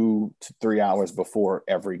 2 to 3 hours before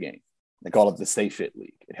every game. They call it the Stay Fit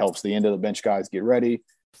League. It helps the end of the bench guys get ready.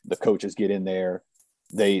 The coaches get in there.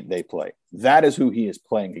 They play. That is who he is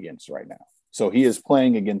playing against right now. So he is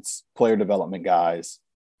playing against player development guys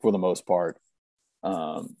for the most part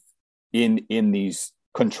in these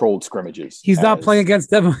controlled scrimmages. He's not playing against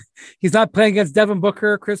Devin. He's not playing against Devin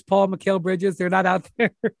Booker, Chris Paul, Mikal Bridges. They're not out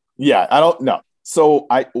there. Yeah, I don't know. So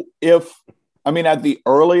at the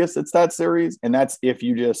earliest it's that series, and that's if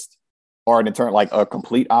you just are like a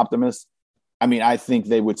complete optimist. I think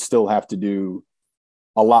they would still have to do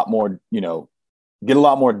a lot more, get a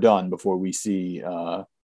lot more done before we see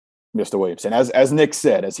Mr. Williamson. As Nick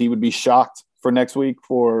said, as he would be shocked for next week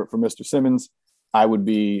for Mr. Simmons, I would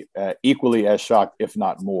be equally as shocked, if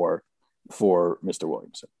not more, for Mr.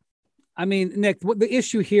 Williamson. Nick, the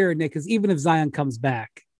issue here, Nick, is even if Zion comes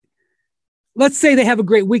back, let's say they have a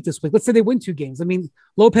great week this week. Let's say they win 2 games.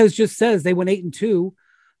 Lopez just says they went 8-2.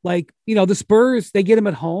 The Spurs, they get him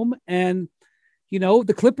at home, and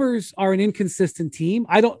the Clippers are an inconsistent team.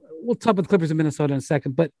 We'll talk about the Clippers in Minnesota in a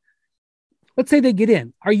second, but let's say they get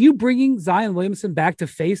in. Are you bringing Zion Williamson back to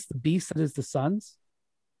face the beast that is the Suns?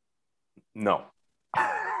 No.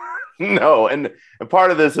 No. And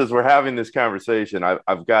part of this is we're having this conversation.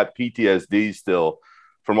 I've got PTSD still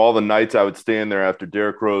from all the nights I would stand there after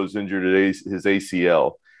Derrick Rose injured his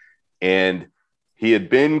ACL. And he had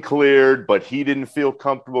been cleared, but he didn't feel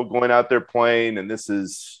comfortable going out there playing. And this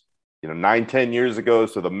is, 9-10 years ago.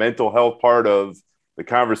 So the mental health part of the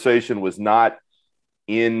conversation was not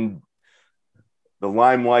in the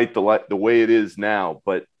limelight the way it is now.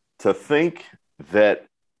 But to think that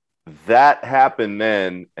that happened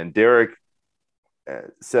then, and Derek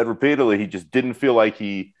said repeatedly he just didn't feel like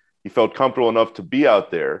he felt comfortable enough to be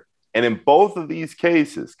out there. And in both of these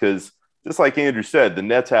cases, because just like Andrew said, the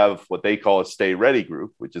Nets have what they call a stay ready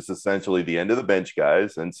group, which is essentially the end of the bench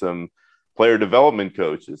guys and some player development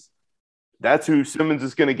coaches. That's who Simmons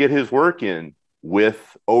is going to get his work in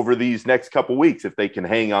with over these next couple weeks if they can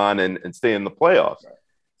hang on and stay in the playoffs. Right.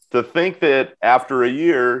 To think that after a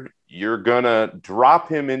year, you're going to drop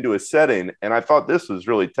him into a setting, and I thought this was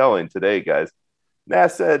really telling today, guys.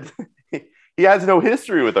 Nash said he has no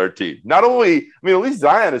history with our team. Not only, I mean, at least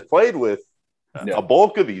Zion has played with a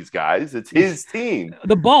bulk of these guys. It's his team.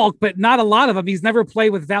 The bulk, but not a lot of them. He's never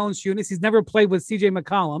played with Valanciunas. He's never played with CJ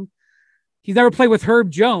McCollum. He's never played with Herb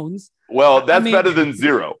Jones. Well, that's better than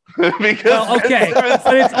zero. Because okay,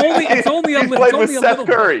 but it's only a little. Played with Seth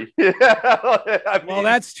Curry. Well,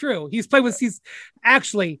 that's true. He's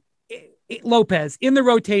actually Lopez in the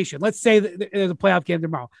rotation. Let's say there's a playoff game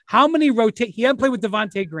tomorrow. How many rotate? He hasn't played with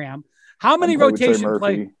Devontae Graham. How many rotation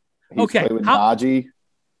play? He's played with Najee.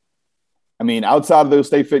 I mean, outside of those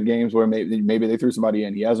Stay Fit games where maybe they threw somebody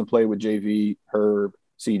in, he hasn't played with JV, Herb,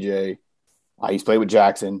 CJ. He's played with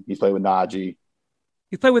Jackson. He's played with Najee.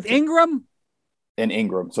 He's played with Ingram and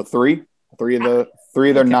Ingram. So three of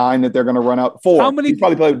their 9 that they're going to run out. 4. How many? He's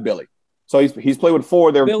probably played with Billy. So he's played with 4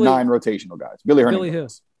 of their 9 rotational guys. Billy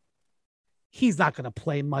Hernandez. He's not going to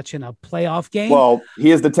play much in a playoff game. Well,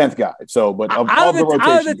 he is the 10th guy. So, but of the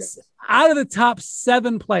rotation guys. Out of the top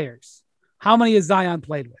 7 players, how many has Zion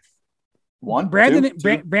played with? 1, Brandon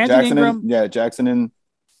 2, Brandon Ingram. Jackson and.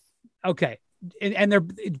 Okay, and they're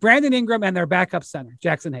Brandon Ingram and their backup center,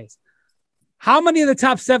 Jackson Hayes. How many of the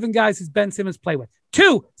top 7 guys has Ben Simmons played with?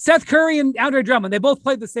 2, Seth Curry and Andre Drummond. They both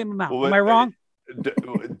played the same amount. Am I wrong?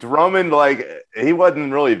 Drummond, he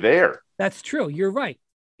wasn't really there. That's true. You're right.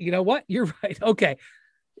 You know what? You're right. Okay.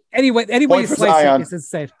 Anyway, it's like it's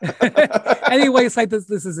insane. Anyway, it's like this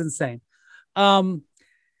is insane. Andrew,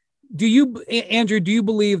 do you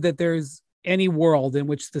believe that there's any world in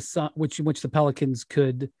which the Pelicans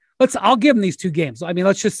could I'll give them these 2 games. I mean,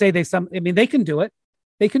 let's just say they can do it.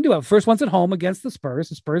 They can do it. First one's at home against the Spurs.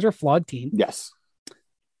 The Spurs are a flawed team. Yes.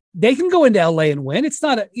 They can go into LA and win. It's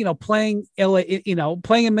not playing LA,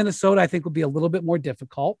 playing in Minnesota, I think would be a little bit more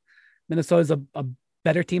difficult. Minnesota is a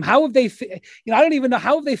better team. How have they, I don't even know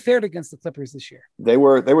how have they fared against the Clippers this year? They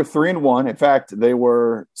were 3-1. In fact, they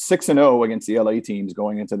were 6-0 against the LA teams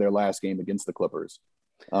going into their last game against the Clippers.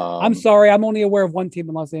 I'm sorry. I'm only aware of one team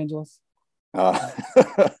in Los Angeles.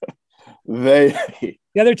 The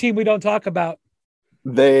other team we don't talk about.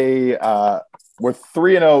 They were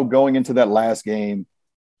 3-0 going into that last game.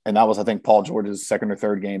 And that was, I think, Paul George's second or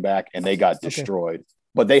third game back, and they got destroyed. Okay.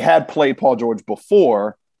 But they had played Paul George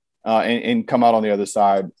before and come out on the other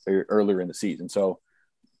side earlier in the season. So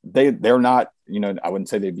they're not, I wouldn't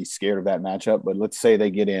say they'd be scared of that matchup, but let's say they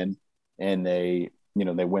get in and they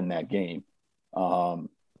win that game.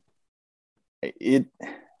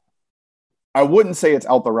 I wouldn't say it's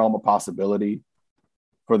out the realm of possibility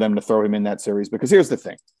for them to throw him in that series, because here's the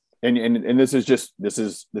thing. And this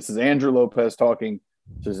is Andrew Lopez talking.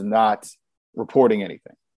 This is not reporting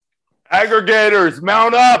anything. Aggregators,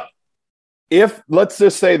 mount up. If let's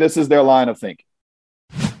just say this is their line of thinking.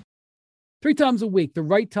 3 times a week, The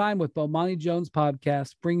Right Time with Bomani Jones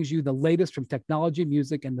podcast brings you the latest from technology,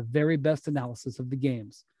 music, and the very best analysis of the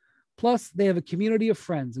games. Plus, they have a community of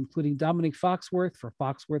friends, including Dominic Foxworth for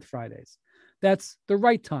Foxworth Fridays. That's The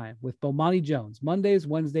Right Time with Bomani Jones, Mondays,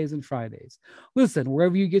 Wednesdays, and Fridays. Listen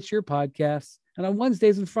wherever you get your podcasts. And on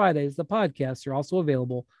Wednesdays and Fridays, the podcasts are also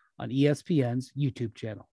available on ESPN's YouTube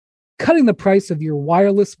channel. Cutting the price of your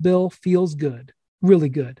wireless bill feels good, really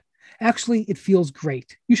good. Actually, it feels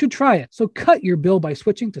great. You should try it. So cut your bill by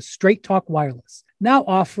switching to Straight Talk Wireless, now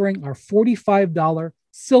offering our $45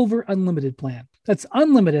 Silver Unlimited plan. That's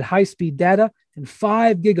unlimited high-speed data and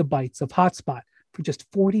 5 gigabytes of hotspot for just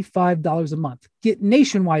 $45 a month. Get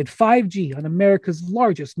nationwide 5G on America's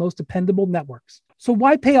largest, most dependable networks. So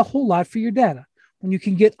why pay a whole lot for your data when you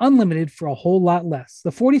can get unlimited for a whole lot less? The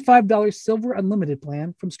 $45 Silver Unlimited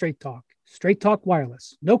plan from Straight Talk. Straight Talk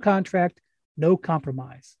Wireless. No contract, no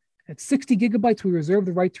compromise. At 60 gigabytes, we reserve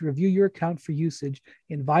the right to review your account for usage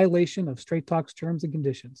in violation of Straight Talk's terms and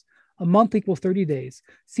conditions. A month equals 30 days.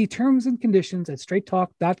 See terms and conditions at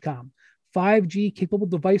straighttalk.com. 5G capable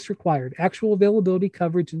device required. Actual availability,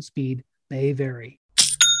 coverage, and speed may vary.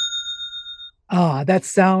 Ah, that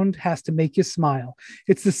sound has to make you smile.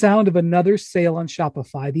 It's the sound of another sale on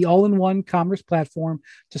Shopify, the all in one commerce platform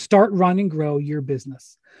to start, run, and grow your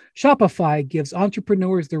business. Shopify gives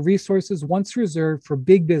entrepreneurs the resources once reserved for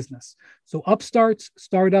big business. So upstarts,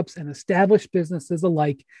 startups, and established businesses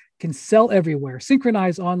alike can sell everywhere,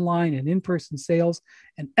 synchronize online and in person sales,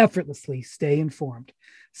 and effortlessly stay informed.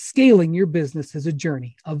 Scaling your business is a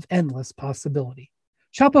journey of endless possibility.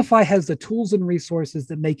 Shopify has the tools and resources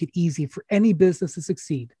that make it easy for any business to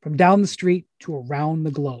succeed, from down the street to around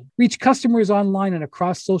the globe. Reach customers online and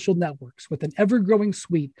across social networks with an ever-growing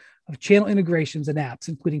suite of channel integrations and apps,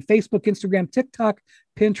 including Facebook, Instagram, TikTok,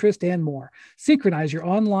 Pinterest, and more. Synchronize your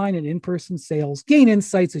online and in-person sales. Gain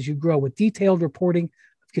insights as you grow with detailed reporting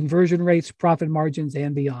of conversion rates, profit margins,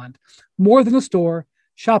 and beyond. More than a store,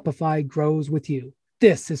 Shopify grows with you.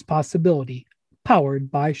 This is Possibility,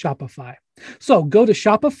 powered by Shopify. So go to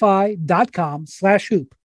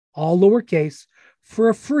shopify.com/hoop, all lowercase, for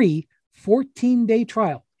a free 14-day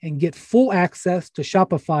trial and get full access to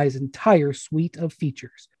Shopify's entire suite of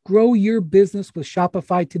features. Grow your business with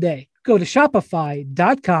Shopify today. Go to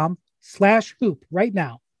shopify.com/hoop right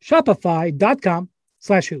now.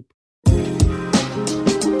 Shopify.com/hoop.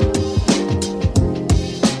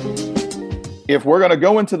 If we're going to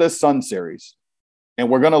go into this Sun series and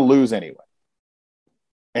we're going to lose anyway,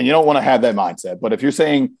 and you don't want to have that mindset, but if you're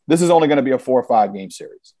saying this is only going to be a 4 or 5 game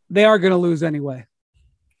series, they are going to lose anyway.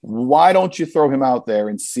 Why don't you throw him out there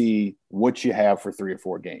and see what you have for 3 or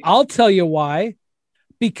 4 games? I'll tell you why.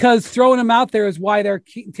 Because throwing him out there is why they're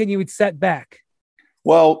continuing setback.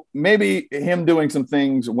 Well, maybe him doing some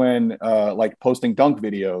things when like posting dunk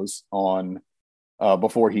videos on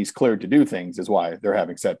before he's cleared to do things is why they're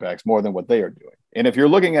having setbacks more than what they are doing. And if you're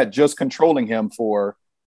looking at just controlling him for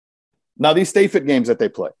now, these Stay Fit games that they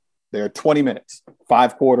play, they're 20 minutes,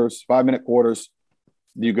 5 quarters, 5-minute quarters.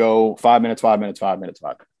 You go 5 minutes, 5 minutes, 5 minutes,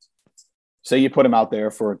 5 minutes. Say you put him out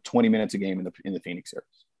there for 20 minutes a game in the Phoenix series.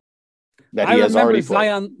 That he has already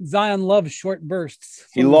played. Zion loves short bursts.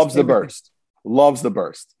 He loves the burst. Loves the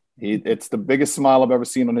burst. It's the biggest smile I've ever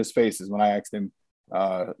seen on his face is when I asked him,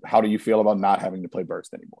 how do you feel about not having to play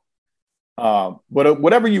burst anymore? But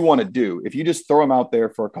whatever you want to do, if you just throw him out there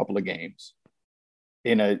for a couple of games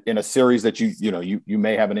in a series that you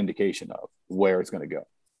may have an indication of where it's going to go,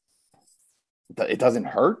 it doesn't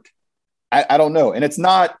hurt. I don't know. And it's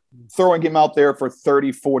not throwing him out there for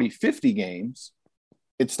 30, 40, 50 games.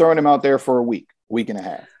 It's throwing him out there for a week and a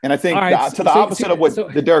half. And I think the opposite of what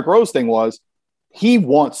the Derrick Rose thing was, he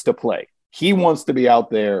wants to play. He wants to be out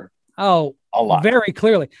there a lot. Very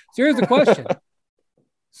clearly. So here's the question.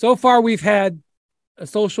 So far, we've had a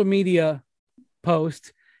social media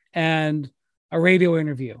post and a radio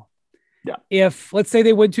interview. Yeah. If, let's say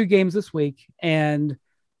they win 2 games this week and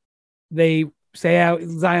they say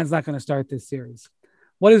Zion's not going to start this series,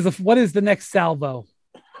 what is the next salvo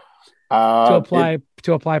to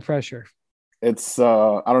apply pressure? It's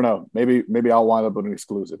I don't know. Maybe I'll wind up with an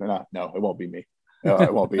exclusive. No, it won't be me.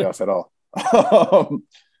 It won't be us at all.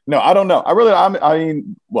 No, I don't know. I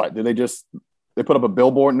mean, what did they put up a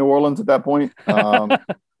billboard in New Orleans at that point?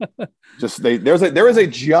 There is a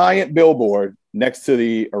giant billboard next to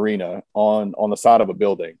the arena on the side of a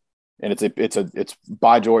building, and it's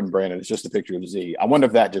by Jordan Brand, and it's just a picture of Z. I wonder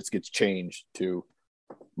if that just gets changed to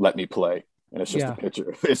 "Let me play," and it's just a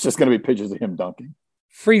picture. It's just going to be pictures of him dunking.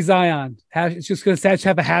 Free Zion. It's just going to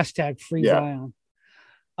have a hashtag Free Zion.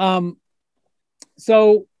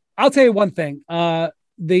 So I'll tell you one thing.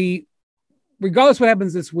 Regardless what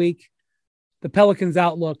happens this week, the Pelicans'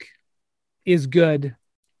 outlook is good.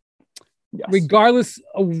 Yes. Regardless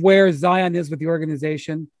of where Zion is with the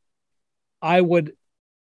organization, I would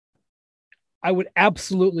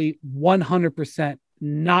absolutely 100%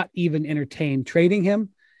 not even entertain trading him,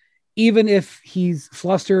 even if he's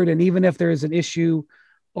flustered and even if there is an issue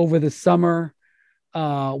over the summer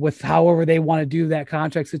with however they want to do that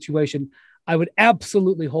contract situation. I would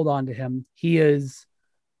absolutely hold on to him. He is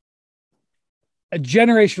a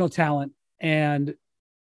generational talent, and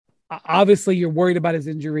obviously you're worried about his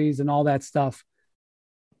injuries and all that stuff.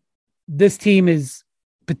 This team is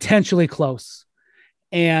potentially close,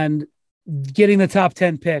 and getting the top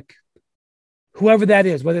 10 pick, whoever that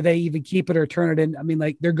is, whether they even keep it or turn it in, I mean,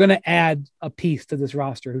 like, they're going to add a piece to this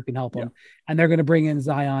roster who can help them, and they're going to bring in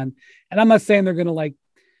Zion. And I'm not saying they're going to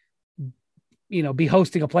be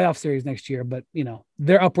hosting a playoff series next year, but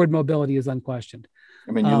their upward mobility is unquestioned.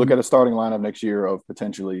 I mean, you look at a starting lineup next year of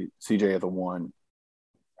potentially CJ at the 1,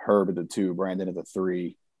 Herb at the 2, Brandon at the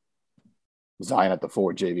 3, Zion at the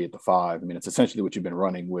 4, JV at the 5. I mean, it's essentially what you've been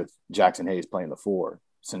running with Jackson Hayes playing the 4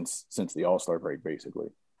 since the All-Star break, basically.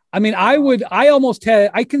 I mean,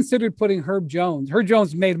 I considered putting Herb Jones. Herb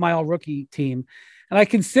Jones made my all rookie team, and I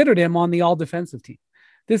considered him on the all defensive team.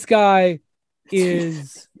 This guy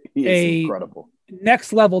is incredible,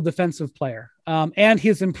 next level defensive player. And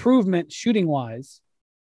his improvement shooting wise.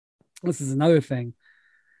 This is another thing.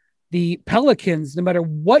 The Pelicans, no matter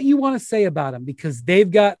what you want to say about them, because they've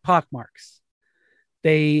got pockmarks,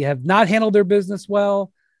 they have not handled their business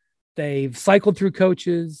well. They've cycled through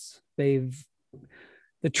coaches. The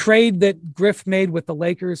trade that Griff made with the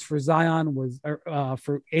Lakers for Zion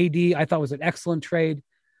for AD, I thought was an excellent trade.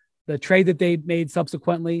 The trade that they made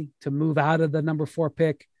subsequently to move out of the number 4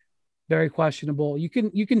 pick, very questionable. You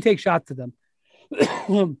can take shots to them.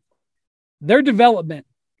 Their development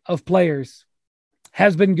of players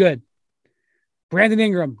has been good. Brandon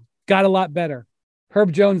Ingram got a lot better.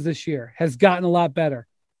 Herb Jones this year has gotten a lot better.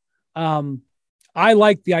 I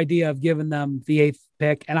like the idea of giving them the 8th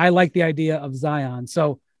pick, and I like the idea of Zion.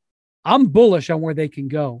 So I'm bullish on where they can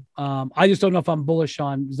go. I just don't know if I'm bullish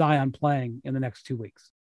on Zion playing in the next 2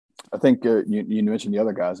 weeks. I think you mentioned the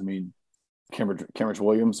other guys. I mean, Kenrich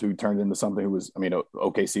Williams, who turned into something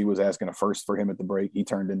OKC was asking a first for him at the break. He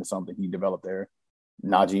turned into something he developed there.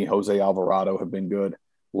 Najee, Jose Alvarado have been good.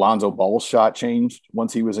 Lonzo Ball's shot changed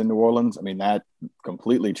once he was in New Orleans. I mean, that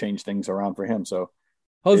completely changed things around for him. So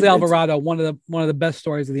Jose Alvarado, one of the best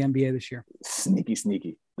stories of the NBA this year.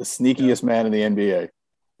 Sneaky, the sneakiest man in the NBA.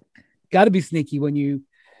 Got to be sneaky when you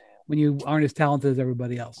aren't as talented as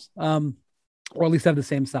everybody else, or at least have the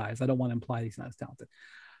same size. I don't want to imply he's not as talented.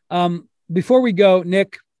 Before we go,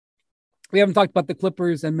 Nick, we haven't talked about the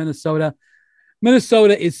Clippers and Minnesota.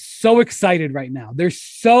 Minnesota is so excited right now. They're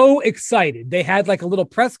so excited. They had like a little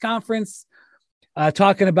press conference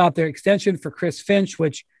talking about their extension for Chris Finch,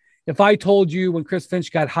 which if I told you when Chris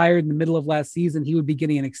Finch got hired in the middle of last season, he would be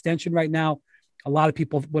getting an extension right now, a lot of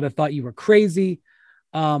people would have thought you were crazy.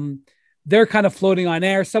 They're kind of floating on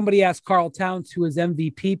air. Somebody asked Karl Towns who his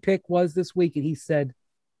MVP pick was this week, and he said,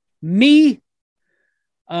 me.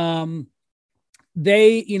 I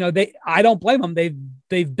don't blame them.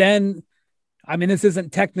 They've been, I mean, this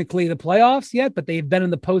isn't technically the playoffs yet, but they've been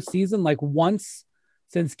in the postseason like once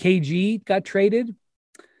since KG got traded.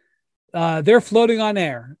 They're floating on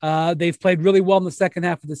air. They've played really well in the second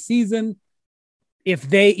half of the season. If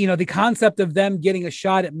they, the concept of them getting a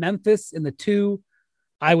shot at Memphis in the 2,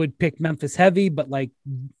 I would pick Memphis heavy, but like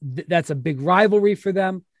that's a big rivalry for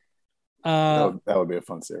them. That would be a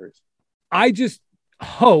fun series. I just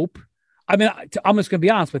hope, I'm just going to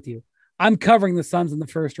be honest with you. I'm covering the Suns in the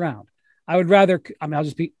first round. I would rather,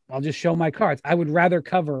 I'll just show my cards. I would rather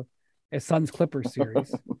cover a Suns Clippers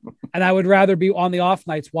series and I would rather be on the off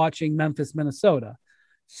nights watching Memphis, Minnesota.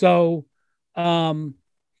 So, is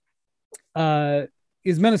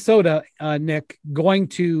Minnesota, Nick, going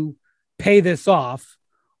to pay this off,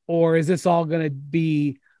 or is this all going to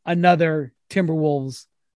be another Timberwolves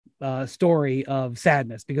story of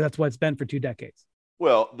sadness? Because that's what it's been for 2 decades.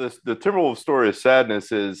 Well, the Timberwolves story of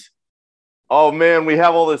sadness is, oh man, we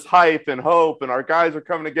have all this hype and hope and our guys are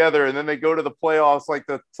coming together, and then they go to the playoffs like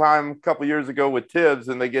the time a couple years ago with Tibbs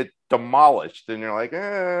and they get demolished, and you're like,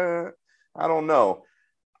 I don't know.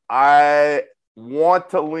 I want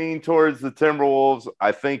to lean towards the Timberwolves.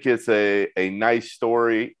 I think it's a nice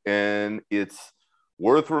story, and it's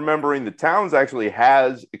worth remembering that Towns actually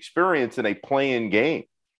has experience in a play-in game.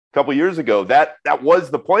 A couple years ago, that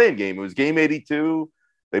was the play-in game. It was game 82.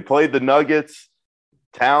 They played the Nuggets.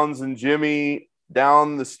 Towns and Jimmy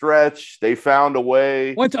down the stretch, they found a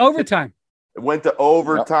way. Went to overtime. It went to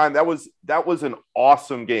overtime. Yep. That was an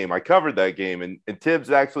awesome game. I covered that game, and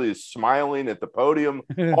Tibbs actually is smiling at the podium.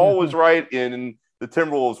 All was right in the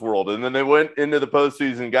Timberwolves world. And then they went into the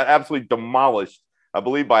postseason and got absolutely demolished, I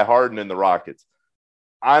believe, by Harden and the Rockets.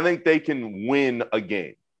 I think they can win a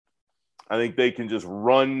game. I think they can just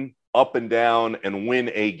run up and down and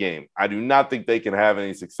win a game. I do not think they can have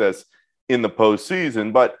any success in the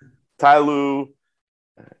postseason, but Ty Lue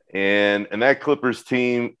and that Clippers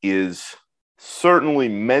team is certainly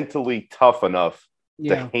mentally tough enough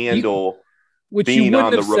to handle being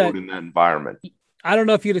on the road in that environment. I don't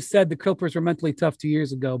know if you'd have said the Clippers were mentally tough 2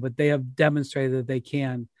 years ago, but they have demonstrated that they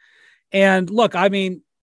can. And look, I mean,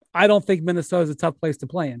 I don't think Minnesota is a tough place to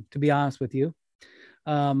play in, to be honest with you.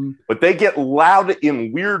 But they get loud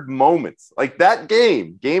in weird moments. Like that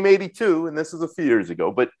game 82, and this is a few years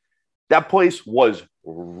ago, but that place was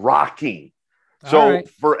rocking. So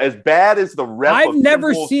for as bad as the rep I've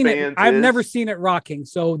never seen it rocking.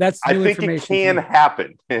 So that's new information. I think it can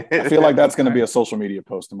happen. I feel like that's going to be a social media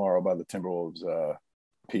post tomorrow by the Timberwolves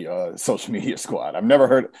social media squad. I've never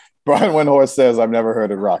heard. Brian Windhorst says I've never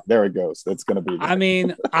heard of Rock. There it goes. That's going to be. I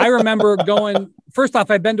mean, I remember going. First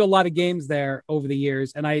off, I've been to a lot of games there over the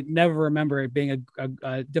years, and I never remember it being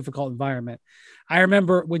a difficult environment. I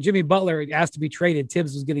remember when Jimmy Butler asked to be traded,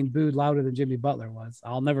 Tibbs was getting booed louder than Jimmy Butler was.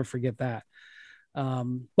 I'll never forget that.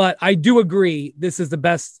 But I do agree. This is the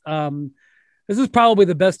best. This is probably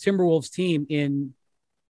the best Timberwolves team in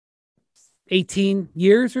 18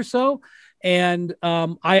 years or so. And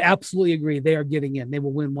I absolutely agree. They are getting in. They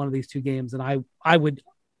will win one of these two games. And I would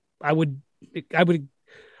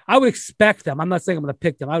expect them. I'm not saying I'm going to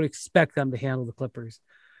pick them. I would expect them to handle the Clippers.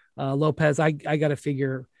 Lopez, I got to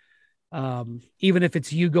figure, even if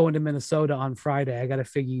it's you going to Minnesota on Friday, I got to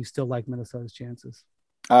figure you still like Minnesota's chances.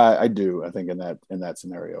 I do. I think in that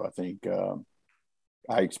scenario, I think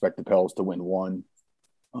I expect the Pels to win one,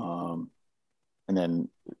 and then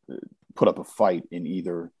put up a fight in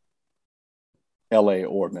either LA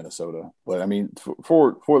or Minnesota. But I mean,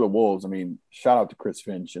 for the Wolves, I mean, shout out to Chris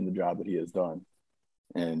Finch and the job that he has done,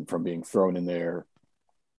 and from being thrown in there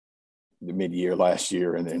the mid-year last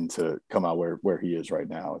year and then to come out where he is right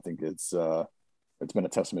now. I think it's been a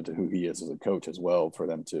testament to who he is as a coach as well for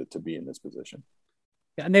them to be in this position.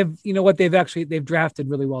 Yeah, and they've drafted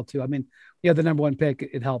really well too. I mean, the number one pick,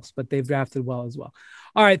 it helps, but they've drafted well as well.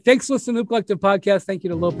 All right. Thanks for listening to Hoop Collective Podcast. Thank you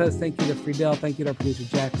to Lopez. Thank you to Friedel. Thank you to our producer,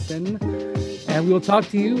 Jackson. And we will talk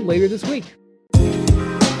to you later this week.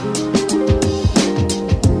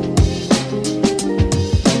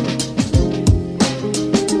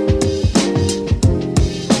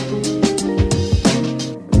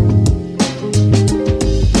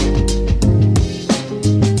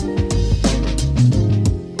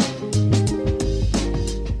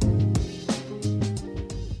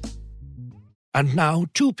 And now,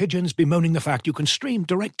 two pigeons bemoaning the fact you can stream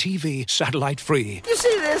DirecTV satellite-free. You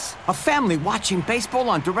see this? A family watching baseball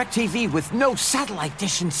on DirecTV with no satellite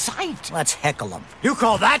dish in sight. Let's heckle them. You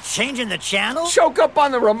call that changing the channel? Choke up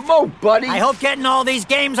on the remote, buddy. I hope getting all these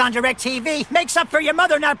games on DirecTV makes up for your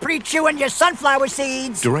mother not pre-chewing your sunflower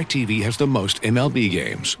seeds. DirecTV has the most MLB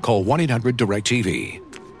games. Call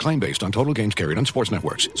 1-800-DirecTV. Claim based on total games carried on sports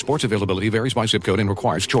networks. Sports availability varies by zip code and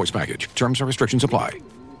requires choice package. Terms and restrictions apply.